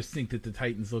I just think that the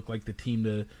Titans look like the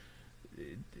team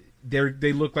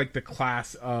they look like the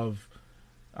class of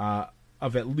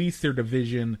at least their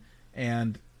division.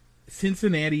 And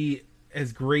Cincinnati,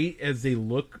 as great as they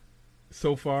look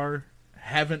so far,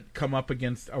 haven't come up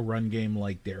against a run game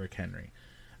like Derrick Henry.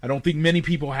 I don't think many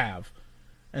people have.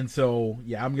 And so,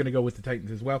 yeah, I'm going to go with the Titans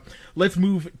as well. Let's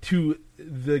move to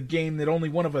the game that only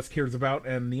one of us cares about,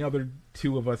 and the other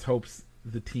 2 of us hopes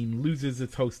the team loses.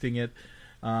 It's hosting it.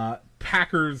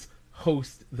 Packers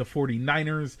host the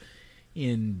 49ers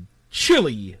in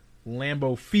chilly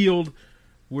Lambeau Field,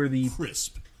 where the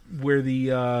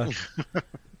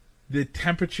the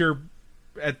temperature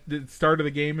at the start of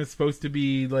the game is supposed to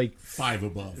be like 5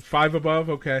 above. 5 above,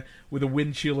 okay, with a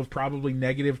wind chill of probably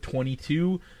negative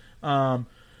 22.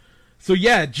 So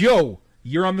yeah, Joe,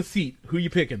 you're on the seat. Who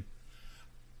you picking?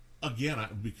 Again,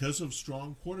 because of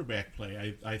strong quarterback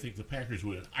play, I think the Packers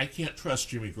win. I can't trust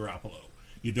Jimmy Garoppolo.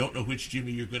 You don't know which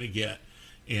Jimmy you're going to get,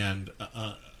 and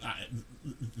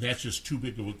that's just too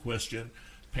big of a question.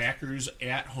 Packers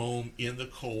at home in the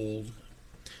cold.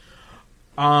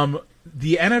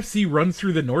 The NFC runs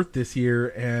through the North this year,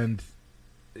 and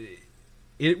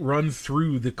it runs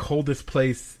through the coldest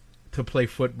place to play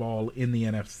football in the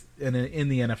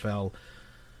NFL,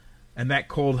 and that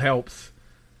cold helps.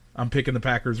 I'm picking the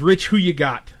Packers. Rich, who you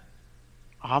got?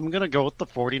 I'm going to go with the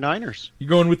 49ers. You're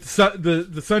going with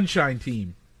the Sunshine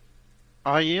team.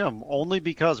 I am, only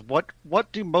because what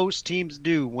do most teams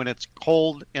do when it's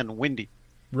cold and windy?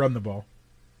 Run the ball.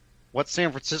 What's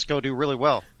San Francisco do really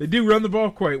well? They do run the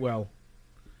ball quite well.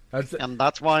 And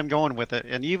that's why I'm going with it.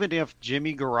 And even if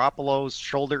Jimmy Garoppolo's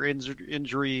shoulder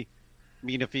injury, I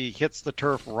mean, if he hits the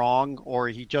turf wrong or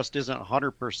he just isn't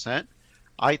 100%,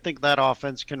 I think that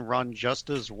offense can run just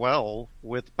as well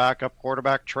with backup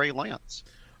quarterback Trey Lance.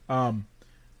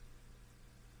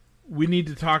 We need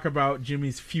to talk about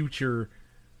Jimmy's future.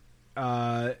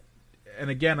 And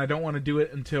again, I don't want to do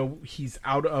it until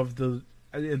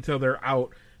they're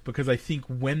out, because I think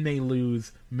when they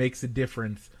lose makes a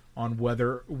difference on what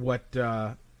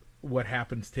what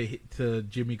happens to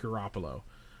Jimmy Garoppolo.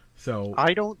 So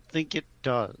I don't think it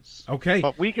does. okay,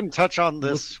 But we can touch on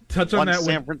this touch on once that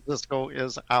San Francisco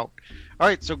is out. All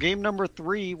right, so game number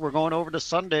 3, we're going over to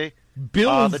Sunday.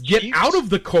 Bills the get Chiefs, out of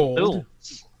the cold.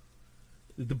 Bills.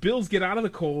 The Bills get out of the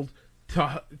cold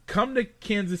to come to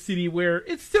Kansas City, where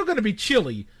it's still going to be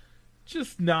chilly,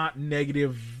 just not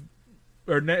negative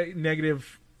or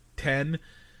negative 10.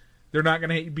 They're not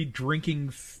going to be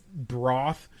drinking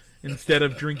broth instead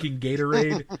of drinking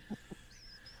Gatorade.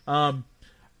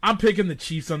 I'm picking the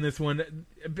Chiefs on this one.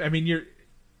 I mean,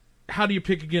 how do you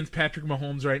pick against Patrick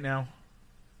Mahomes right now?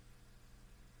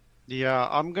 Yeah,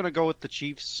 I'm going to go with the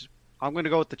Chiefs. I'm going to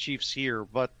go with the Chiefs here,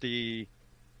 but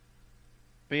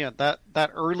that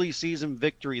early season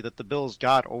victory that the Bills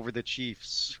got over the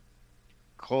Chiefs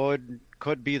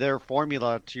could be their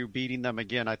formula to beating them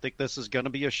again. I think this is going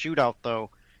to be a shootout,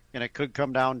 though, and it could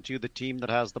come down to the team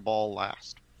that has the ball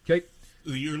last. Okay.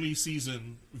 The early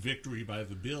season victory by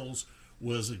the Bills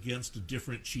was against a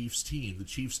different Chiefs team. The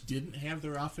Chiefs didn't have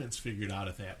their offense figured out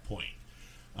at that point.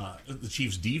 The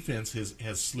Chiefs' defense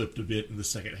has slipped a bit in the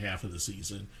second half of the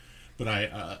season, but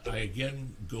I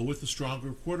again go with the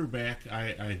stronger quarterback.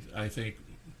 I think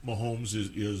Mahomes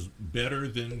is better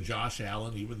than Josh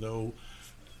Allen, even though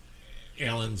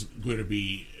Allen's going to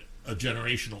be a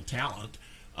generational talent.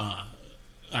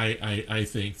 I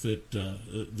think that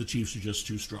the Chiefs are just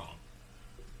too strong.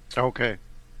 Okay.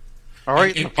 All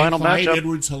right, and the final Clyde matchup.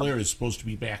 Edwards-Helaire is supposed to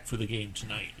be back for the game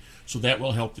tonight, so that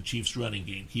will help the Chiefs' running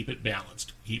game, keep it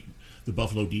balanced, keep the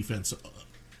Buffalo defense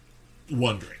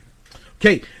wondering.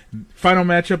 Okay, final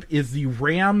matchup is the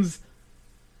Rams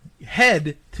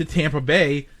head to Tampa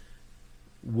Bay,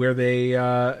 where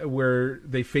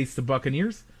they face the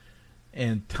Buccaneers,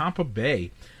 and Tampa Bay.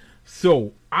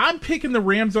 So I'm picking the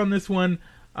Rams on this one.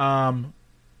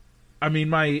 I mean,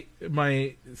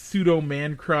 my pseudo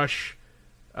man crush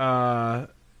on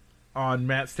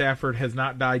Matt Stafford has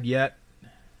not died yet,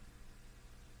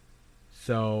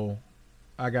 so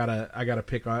I gotta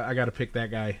pick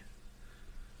that guy.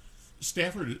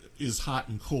 Stafford is hot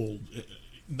and cold,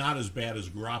 not as bad as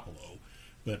Garoppolo,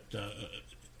 but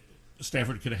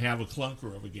Stafford could have a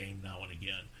clunker of a game now and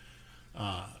again.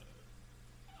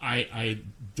 I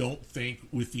don't think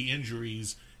with the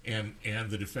injuries and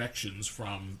the defections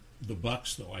from the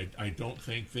Bucs, though, I don't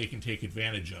think they can take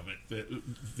advantage of it.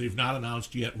 They've not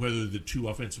announced yet whether the two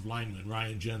offensive linemen,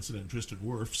 Ryan Jensen and Tristan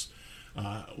Wirfs,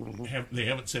 they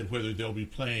haven't said whether they'll be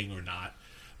playing or not.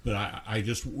 But I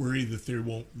just worry that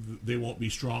they won't be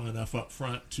strong enough up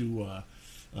front to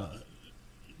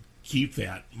keep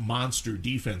that monster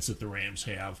defense that the Rams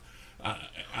have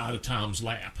out of Tom's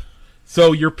lap.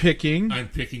 So you're picking? I'm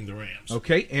picking the Rams.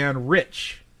 Okay, and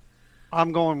Rich?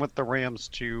 I'm going with the Rams,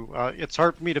 too. It's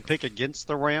hard for me to pick against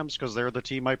the Rams because they're the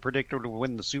team I predicted to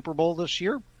win the Super Bowl this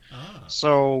year.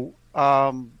 So,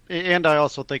 and I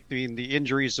also think the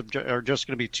injuries are just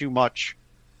going to be too much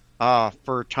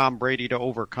for Tom Brady to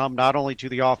overcome, not only to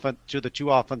the two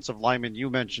offensive linemen you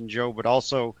mentioned, Joe, but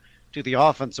also to the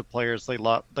offensive players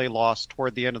they lost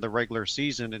toward the end of the regular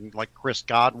season, and like Chris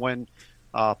Godwin,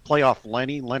 playoff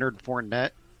Leonard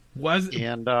Fournette.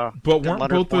 But weren't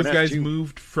both those guys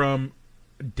moved from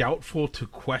doubtful to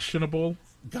questionable?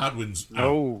 Godwin's out.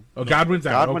 No. Oh, Godwin's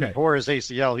out. Godwin Okay. tore his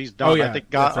ACL. He's done. Oh, yeah, I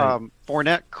think that's right.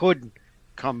 Fournette could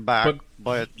come back,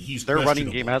 but he's their running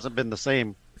questionable. game hasn't been the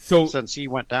same So since he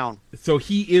went down. So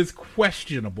he is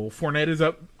questionable. Fournette is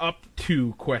up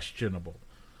to questionable.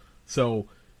 So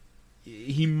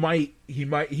he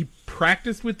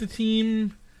practiced with the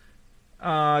team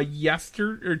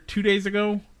 2 days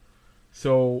ago.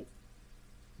 So,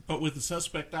 but with the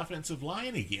suspect offensive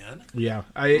line again. Yeah,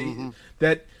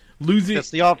 that losing.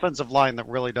 It's the offensive line that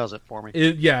really does it for me.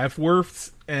 If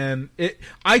Wirfs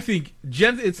I think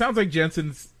it sounds like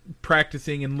Jensen's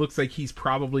practicing and looks like he's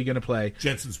probably going to play.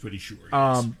 Jensen's pretty sure.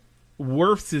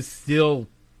 Wirfs is still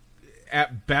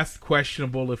at best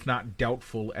questionable, if not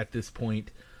doubtful, at this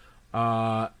point.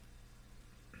 I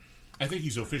think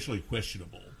he's officially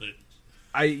questionable, but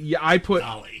I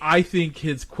think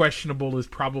his questionable is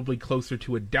probably closer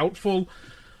to a doubtful.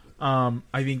 I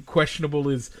think questionable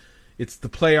it's the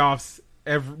playoffs.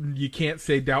 You can't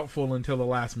say doubtful until the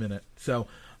last minute. So,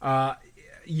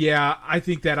 I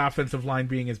think that offensive line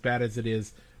being as bad as it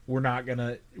is, we're not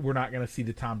gonna see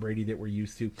the Tom Brady that we're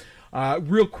used to.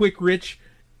 Real quick, Rich,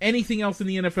 anything else in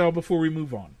the NFL before we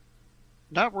move on?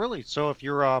 Not really. So if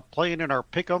you're playing in our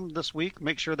Pick'em this week,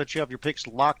 make sure that you have your picks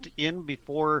locked in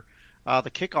before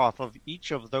the kickoff of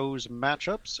each of those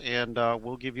matchups, and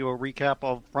we'll give you a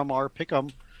recap from our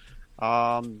Pick'em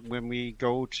when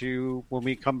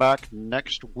we come back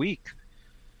next week.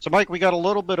 So, Mike, we got a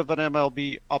little bit of an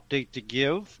MLB update to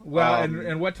give. Well,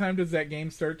 and what time does that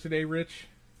game start today, Rich?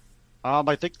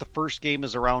 I think the first game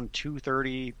is around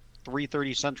 2:30,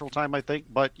 3:30 Central Time, I think.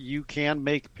 But you can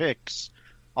make picks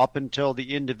up until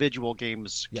the individual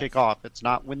games kick off. It's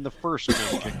not when the first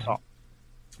game kicks off.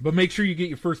 But make sure you get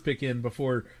your first pick in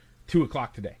before 2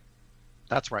 o'clock today.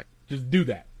 That's right. Just do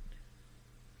that.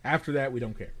 After that, we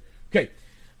don't care. Okay.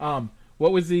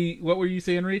 What were you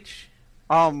saying, Rich?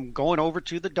 Going over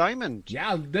to the Diamond.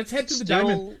 Yeah, let's head to the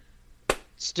Diamond.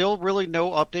 Still really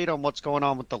no update on what's going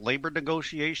on with the labor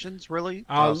negotiations, really.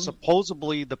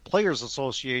 Supposedly, the Players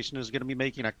Association is going to be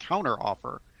making a counter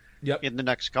offer in the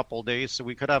next couple of days, so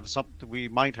we could have something. We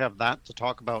might have that to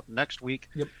talk about next week.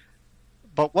 Yep.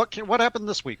 But what happened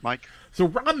this week, Mike? So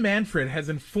Rob Manfred has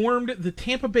informed the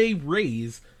Tampa Bay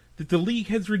Rays that the league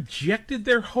has rejected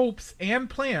their hopes and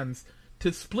plans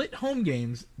to split home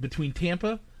games between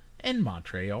Tampa and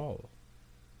Montreal.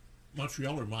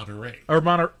 Montreal or Monterey? Or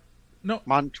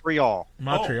Montreal.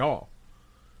 Montreal.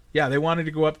 Yeah, they wanted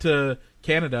to go up to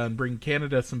Canada and bring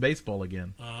Canada some baseball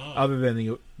again. Other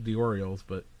than the Orioles,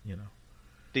 but you know.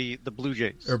 The Blue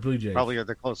Jays. Or Blue Jays. Probably are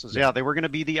the closest. Yeah, they were going to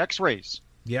be the X-Rays.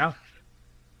 Yeah.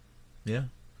 Yeah.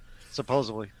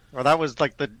 Supposedly. Or that was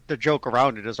like the joke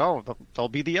around it is, they'll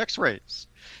be the X-Rays.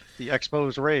 The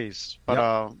Expos Rays.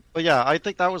 But yeah, I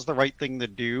think that was the right thing to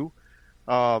do.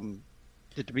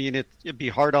 It'd be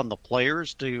hard on the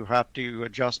players to have to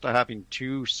adjust to having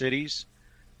two cities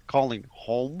calling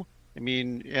home. I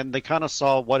mean, and they kind of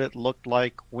saw what it looked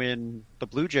like when the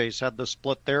Blue Jays had to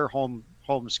split their home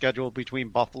schedule between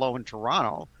Buffalo and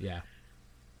Toronto. Yeah.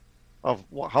 Of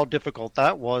how difficult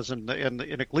that was, and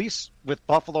at least with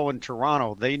Buffalo and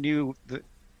Toronto, they knew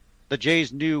the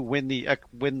Jays knew when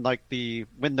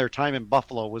their time in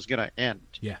Buffalo was going to end.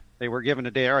 Yeah. They were given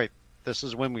a day. All right, this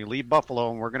is when we leave Buffalo,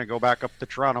 and we're going to go back up to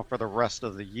Toronto for the rest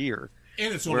of the year.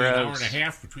 And it's only an hour and a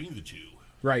half between the two.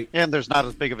 Right. And there's not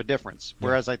as big of a difference. Yeah.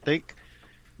 Whereas I think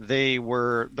the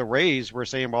Rays were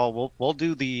saying, well, we'll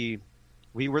do they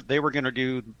were going to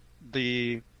do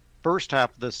the first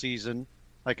half of the season,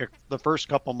 the first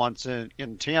couple months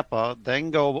in Tampa, then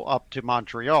go up to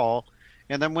Montreal,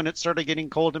 and then when it started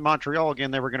getting cold in Montreal again,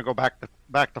 they were going to go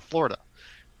back to Florida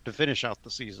to finish out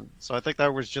the season. So I think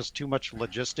that was just too much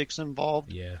logistics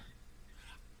involved. Yeah.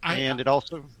 It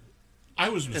also... I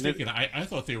was mistaken. I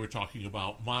thought they were talking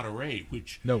about Monterey,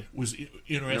 which was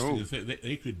interesting. No.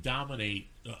 They could dominate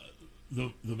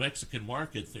the Mexican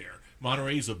market there.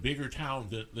 Monterey is a bigger town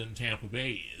than Tampa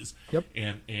Bay is. Yep.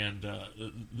 And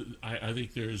I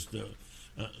think there's the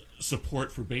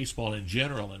support for baseball in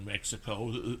general in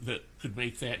Mexico that could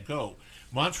make that go.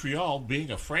 Montreal,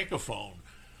 being a francophone,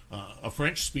 a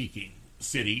French-speaking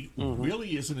city,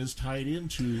 really isn't as tied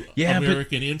into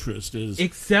American interest as...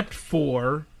 Except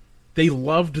for... They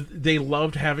loved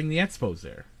having the Expos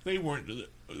there. They weren't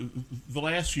the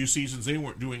last few seasons. They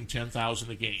weren't doing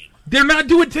 10,000 a game. They're not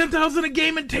doing 10,000 a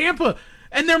game in Tampa,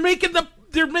 and they're making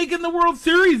the World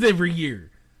Series every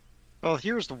year. Well,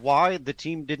 here's why the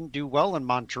team didn't do well in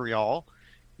Montreal.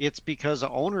 It's because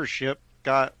ownership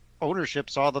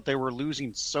saw that they were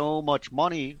losing so much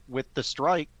money with the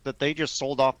strike that they just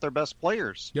sold off their best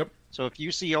players. Yep. So if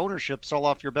you see ownership sell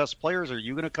off your best players, are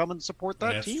you going to come and support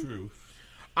that team? That's true.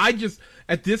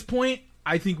 At this point,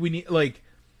 I think we need,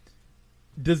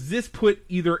 does this put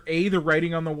either the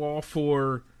writing on the wall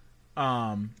for,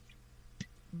 that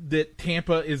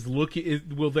Tampa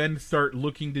will then start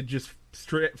looking to just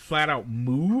flat out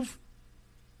move?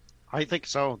 I think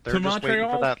so. They're just Montreal?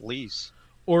 waiting for that lease.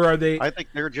 Or are they? I think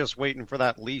they're just waiting for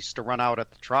that lease to run out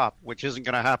at the Trop, which isn't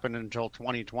going to happen until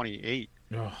 2028.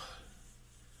 Ugh.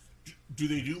 Do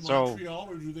they do Montreal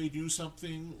or do they do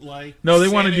something like No, they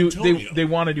want to do they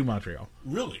want to do Montreal.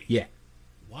 Really? Yeah.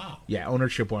 Wow. Yeah,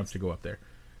 ownership wants to go up there.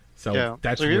 So yeah.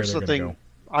 that's so where here's they're the going thing. to go.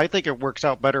 I think it works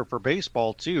out better for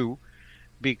baseball too,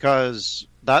 because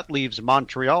that leaves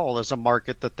Montreal as a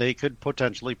market that they could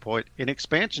potentially put an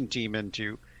expansion team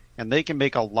into, and they can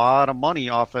make a lot of money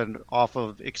off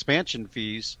of expansion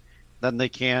fees than they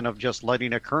can of just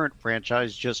letting a current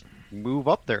franchise just move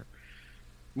up there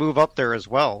as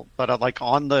well. But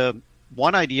on the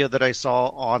one idea that I saw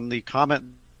on the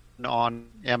comment on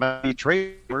MLB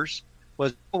Traders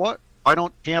was, what? Why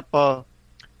don't Tampa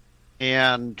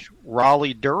and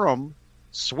Raleigh-Durham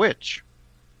switch?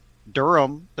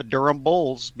 The Durham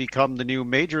Bulls become the new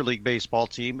Major League Baseball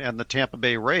team, and the Tampa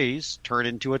Bay Rays turn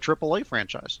into a AAA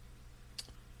franchise.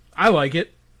 I like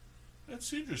it.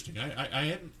 That's interesting. I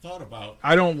hadn't thought about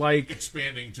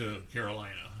expanding to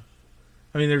Carolina.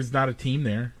 I mean, there's not a team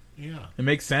there. Yeah. It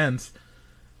makes sense.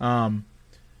 But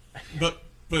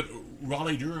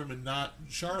Raleigh-Durham and not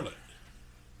Charlotte.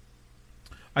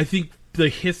 I think the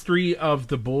history of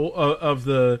the of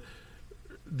the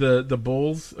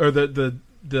Bulls or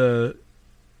the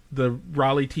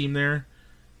Raleigh team there.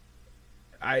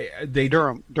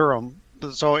 Durham.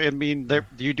 So I mean,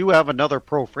 you do have another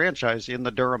pro franchise in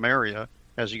the Durham area,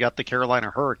 as you got the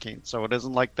Carolina Hurricanes. So it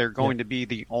isn't like they're going to be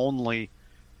the only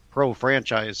pro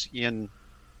franchise in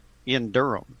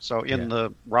Durham. So in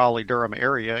the Raleigh Durham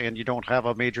area, and you don't have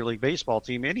a Major League Baseball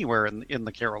team anywhere in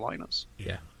the Carolinas.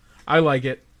 Yeah, I like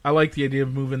it. I like the idea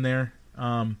of moving there.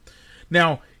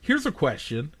 Now, here's a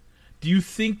question: do you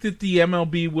think that the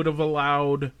MLB would have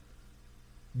allowed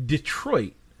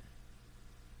Detroit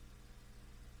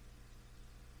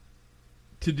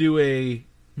to do a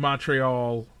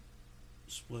Montreal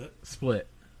split?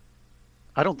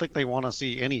 I don't think they want to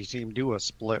see any team do a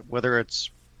split, whether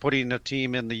it's putting a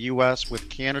team in the U.S. with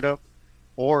Canada,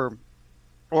 or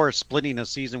splitting a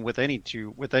season with any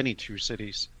two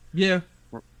cities. Yeah.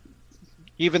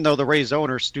 Even though the Rays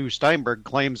owner Stu Steinberg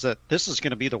claims that this is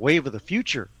going to be the wave of the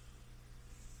future.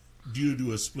 Do you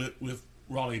do a split with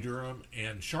Raleigh Durham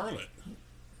and Charlotte?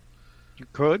 You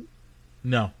could.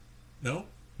 No. No.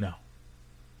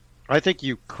 I think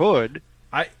you could.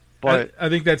 I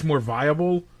think that's more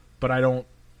viable, but I don't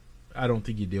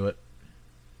think you do it.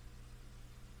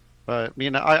 But I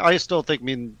mean, I still think. I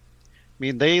mean,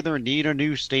 they either need a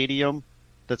new stadium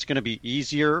that's going to be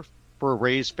easier for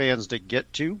Rays fans to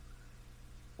get to,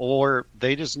 or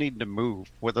they just need to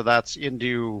move. Whether that's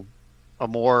into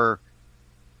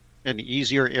an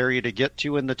easier area to get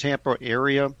to in the Tampa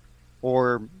area,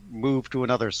 or move to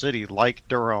another city like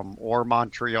Durham or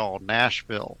Montreal,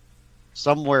 Nashville,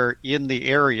 somewhere in the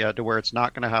area to where it's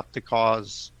not going to have to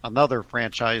cause another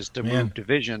franchise to move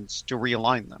divisions to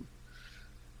realign them.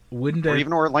 Wouldn't or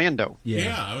even Orlando?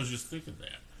 Yeah, I was just thinking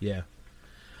that. Yeah.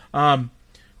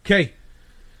 Okay.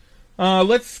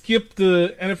 Let's skip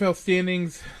the NFL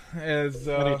standings as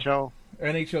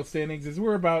NHL standings, as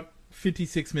we're about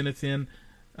 56 minutes in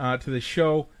to the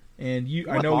show, and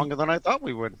I know longer than I thought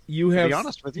we would. To be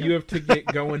honest with you, you have to get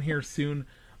going here soon.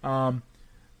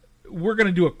 We're going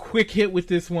to do a quick hit with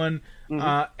this one.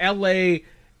 LA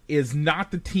is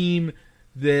not the team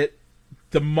that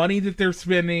the money that they're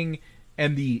spending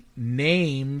and the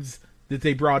names that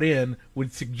they brought in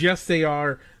would suggest they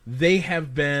are. They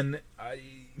have been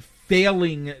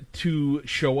failing to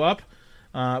show up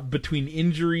between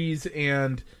injuries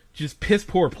and just piss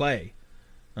poor play.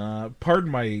 Pardon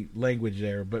my language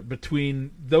there, but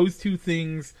between those two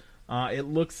things, it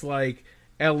looks like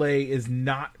LA is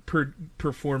not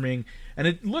performing, and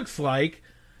it looks like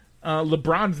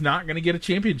LeBron's not going to get a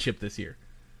championship this year.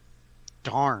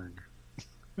 Darn.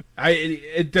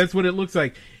 That's what it looks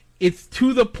like. It's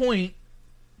to the point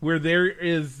where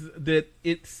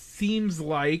it seems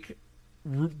like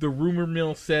the rumor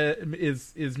mill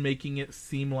is making it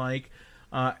seem like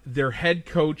their head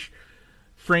coach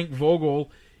Frank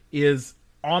Vogel is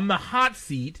on the hot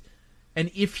seat, and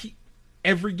if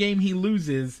every game he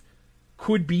loses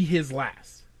could be his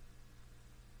last.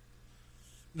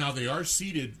 Now they are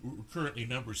seeded currently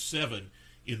number 7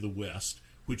 in the West,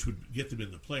 which would get them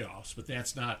in the playoffs, but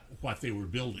that's not what they were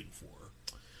building for.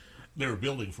 They were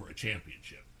building for a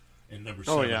championship, and number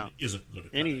 7 isn't going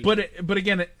to cut it. But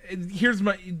again, here's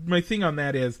my thing on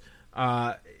that is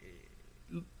playoff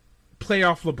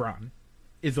LeBron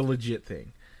is a legit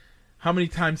thing. How many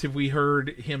times have we heard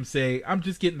him say, I'm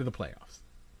just getting to the playoffs?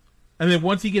 And then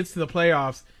once he gets to the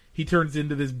playoffs, he turns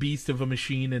into this beast of a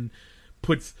machine and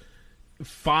puts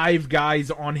 5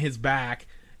 guys on his back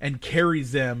and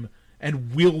carries them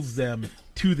and wills them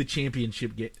to the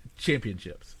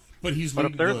championships. But if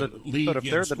they're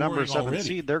the number 7 already.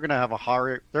 seed, they're going to have a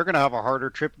harder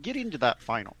trip getting to that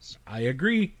finals. I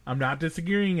agree. I'm not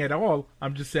disagreeing at all.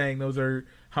 I'm just saying those are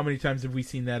how many times have we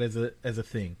seen that as a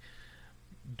thing.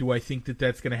 Do I think that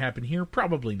that's going to happen here?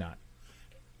 Probably not.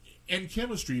 And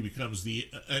chemistry becomes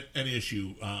an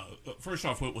issue. First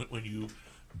off, when you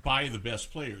buy the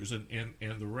best players, and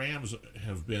the Rams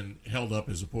have been held up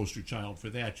as a poster child for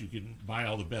that. You can buy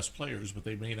all the best players, but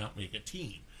they may not make a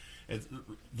team. And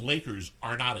the Lakers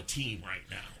are not a team right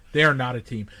now. They are not a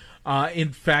team.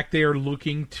 In fact, they are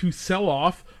looking to sell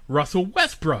off Russell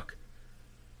Westbrook.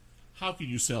 How can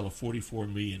you sell a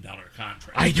 $44 million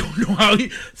contract? I don't know how,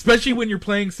 especially when you're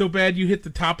playing so bad you hit the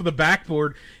top of the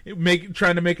backboard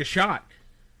trying to make a shot.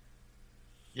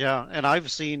 Yeah, and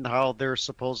I've seen how there's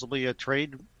supposedly a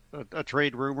trade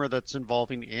rumor that's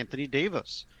involving Anthony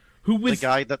Davis, who was the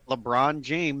guy that LeBron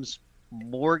James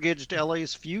mortgaged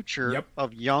LA's future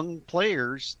of young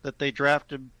players that they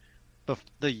drafted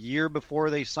the year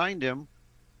before they signed him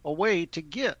away to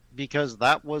get, because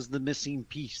that was the missing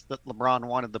piece that LeBron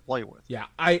wanted to play with. Yeah,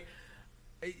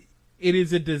 it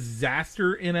is a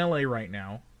disaster in LA right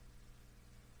now.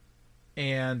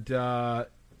 And I'm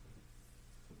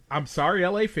sorry,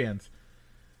 LA fans.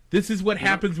 This is what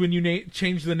happens when you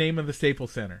change the name of the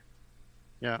Staples Center.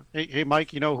 Yeah. Hey,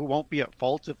 Mike, you know who won't be at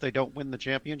fault if they don't win the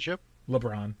championship?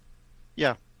 LeBron.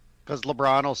 Yeah. Because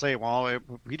LeBron will say, well,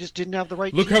 we just didn't have the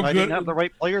right Look team. how I good, didn't have the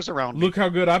right players around me. Look how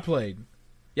good I played.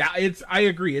 Yeah, I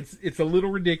agree. It's a little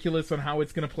ridiculous on how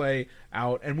it's going to play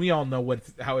out, and we all know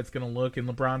how it's going to look, and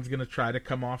LeBron's going to try to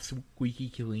come off squeaky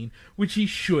clean, which he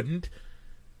shouldn't.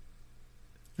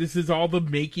 This is all the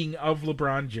making of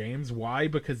LeBron James. Why?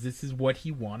 Because this is what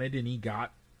he wanted, and he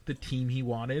got the team he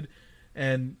wanted,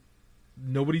 and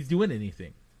nobody's doing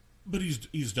anything. But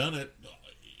he's done it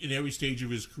in every stage of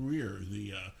his career.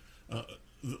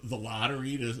 The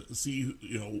lottery to see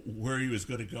where he was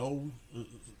going to go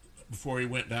before he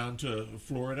went down to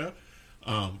Florida.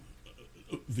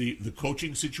 The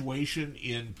coaching situation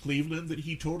in Cleveland that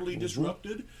he totally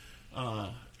disrupted.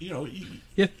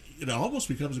 It almost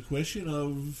becomes a question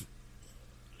of,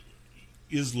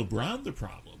 is LeBron the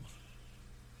problem?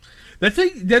 That's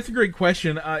a great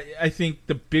question. I think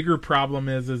the bigger problem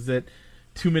is that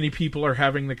too many people are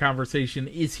having the conversation,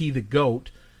 is he the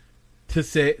GOAT? To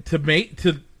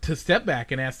step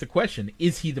back and ask the question,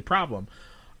 is he the problem?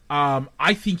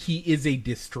 I think he is a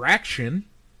distraction.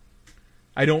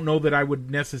 I don't know that I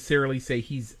would necessarily say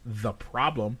he's the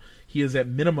problem. He is at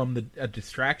minimum a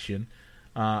distraction.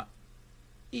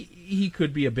 He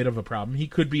could be a bit of a problem. He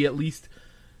could be at least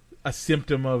a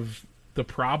symptom of the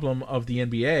problem of the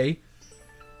NBA.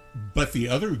 But the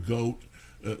other GOAT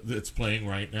that's playing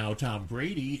right now, Tom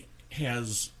Brady,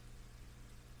 has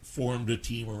formed a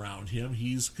team around him.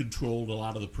 He's controlled a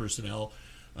lot of the personnel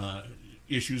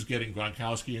issues, getting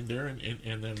Gronkowski in there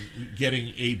and then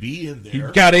getting AB in there.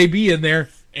 You've got AB in there.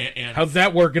 And how's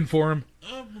that working for him?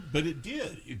 But it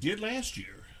did. It did last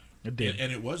year. It did.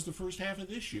 And it was the first half of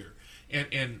this year.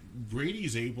 And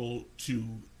Brady's able to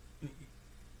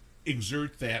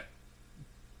exert that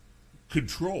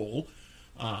control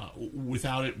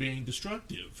without it being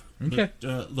destructive. Okay.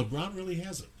 But LeBron really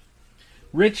hasn't.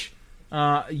 Rich,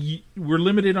 we're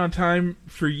limited on time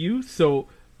for you, so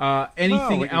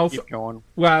anything else? Keep going.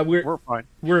 Well, we're fine.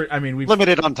 We've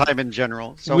limited on time in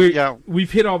general. So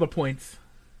we've hit all the points.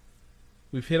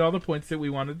 We've hit all the points that we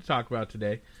wanted to talk about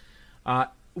today.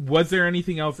 Was there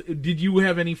anything else? Did you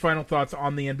have any final thoughts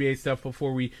on the NBA stuff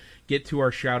before we get to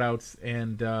our shout-outs?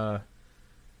 And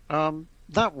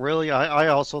not really. I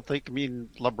also think,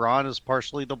 LeBron is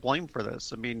partially to blame for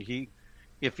this.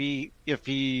 If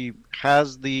he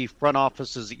has the front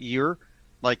office's ear,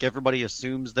 like everybody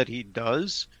assumes that he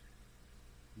does,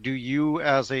 do you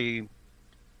as a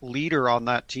leader on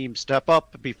that team step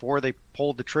up before they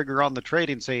pull the trigger on the trade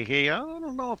and say, hey, I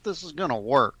don't know if this is going to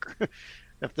work.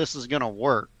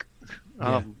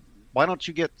 Why don't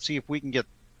you see if we can get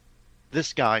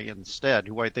this guy instead,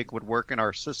 who I think would work in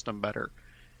our system better?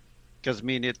 Because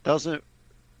it doesn't.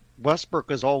 Westbrook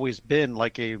has always been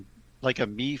like a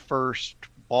me first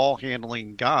ball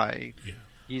handling guy. Yeah.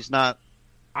 He's not.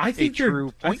 I think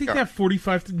that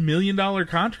 $45 million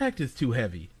contract is too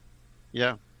heavy.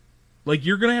 Yeah. Like,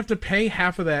 you're gonna have to pay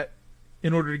half of that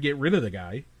in order to get rid of the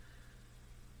guy.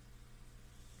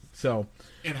 So.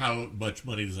 And how much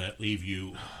money does that leave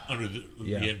you under the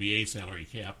NBA salary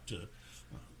cap to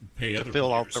pay other fill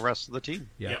players? Out the rest of the team?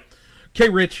 Yeah. Okay,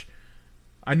 Rich.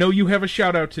 I know you have a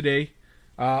shout out today.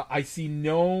 I see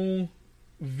no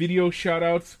video shout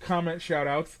outs, comment shout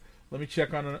outs. Let me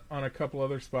check on a couple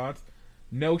other spots.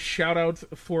 No shout outs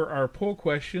for our poll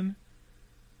question.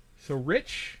 So,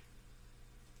 Rich,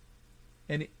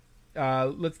 and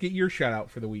let's get your shout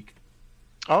out for the week.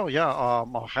 Oh, yeah.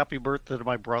 Happy birthday to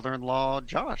my brother-in-law,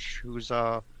 Josh, who's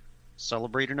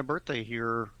celebrating a birthday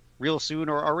here real soon,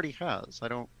 or already has.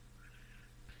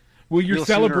 Well, you're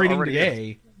celebrating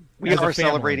today. We are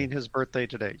celebrating his birthday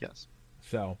today, yes.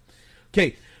 So,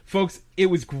 okay, folks, it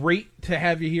was great to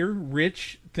have you here.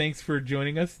 Rich, thanks for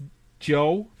joining us.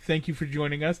 Joe, thank you for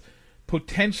joining us.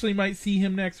 Potentially might see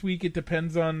him next week. It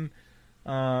depends on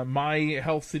my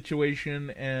health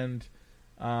situation and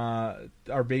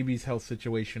our baby's health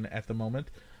situation at the moment.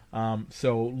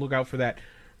 So look out for that.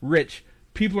 Rich,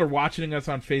 people are watching us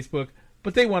on Facebook,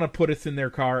 but they want to put us in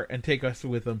their car and take us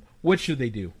with them. What should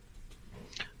they do?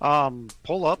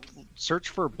 Pull up, search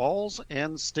for Balls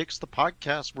and Sticks, the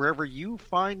podcast, wherever you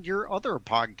find your other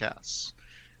podcasts,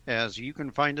 as you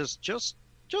can find us just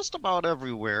about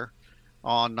everywhere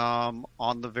on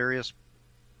the various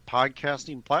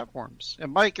podcasting platforms.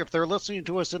 And Mike, if they're listening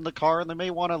to us in the car and they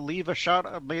may want to leave a shout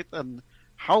out,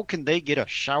 how can they get a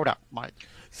shout out, Mike?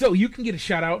 So you can get a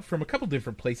shout out from a couple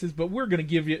different places, but we're going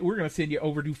to send you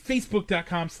over to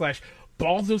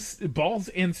facebook.com/balls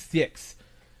and sticks.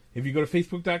 If you go to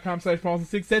facebook.com/balls and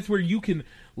sticks, that's where you can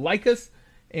like us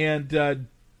and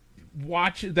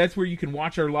watch. That's where you can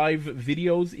watch our live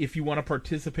videos if you want to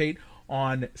participate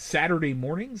on Saturday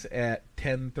mornings at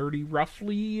 10:30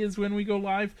 roughly is when we go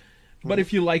live. But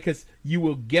if you like us, you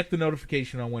will get the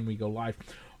notification on when we go live.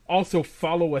 Also,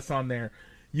 follow us on there.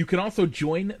 You can also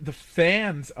join the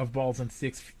Fans of Balls and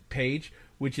Sticks page,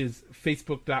 which is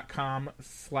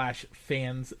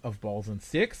facebook.com/fans of Balls and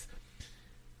Sticks.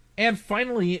 And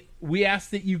finally, we ask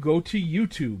that you go to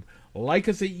YouTube. Like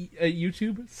us at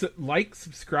YouTube.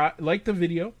 Subscribe, like the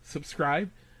video,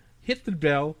 subscribe, hit the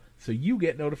bell so you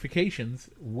get notifications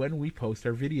when we post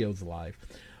our videos live.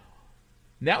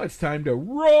 Now it's time to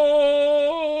roll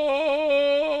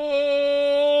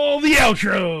the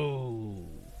outro.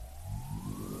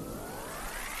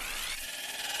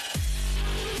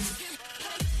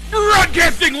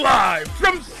 Broadcasting live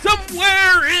from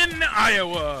somewhere in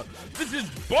Iowa. This is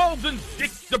Balls and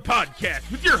Sticks, the podcast,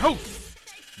 with your hosts,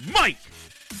 Mike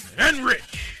and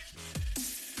Rich.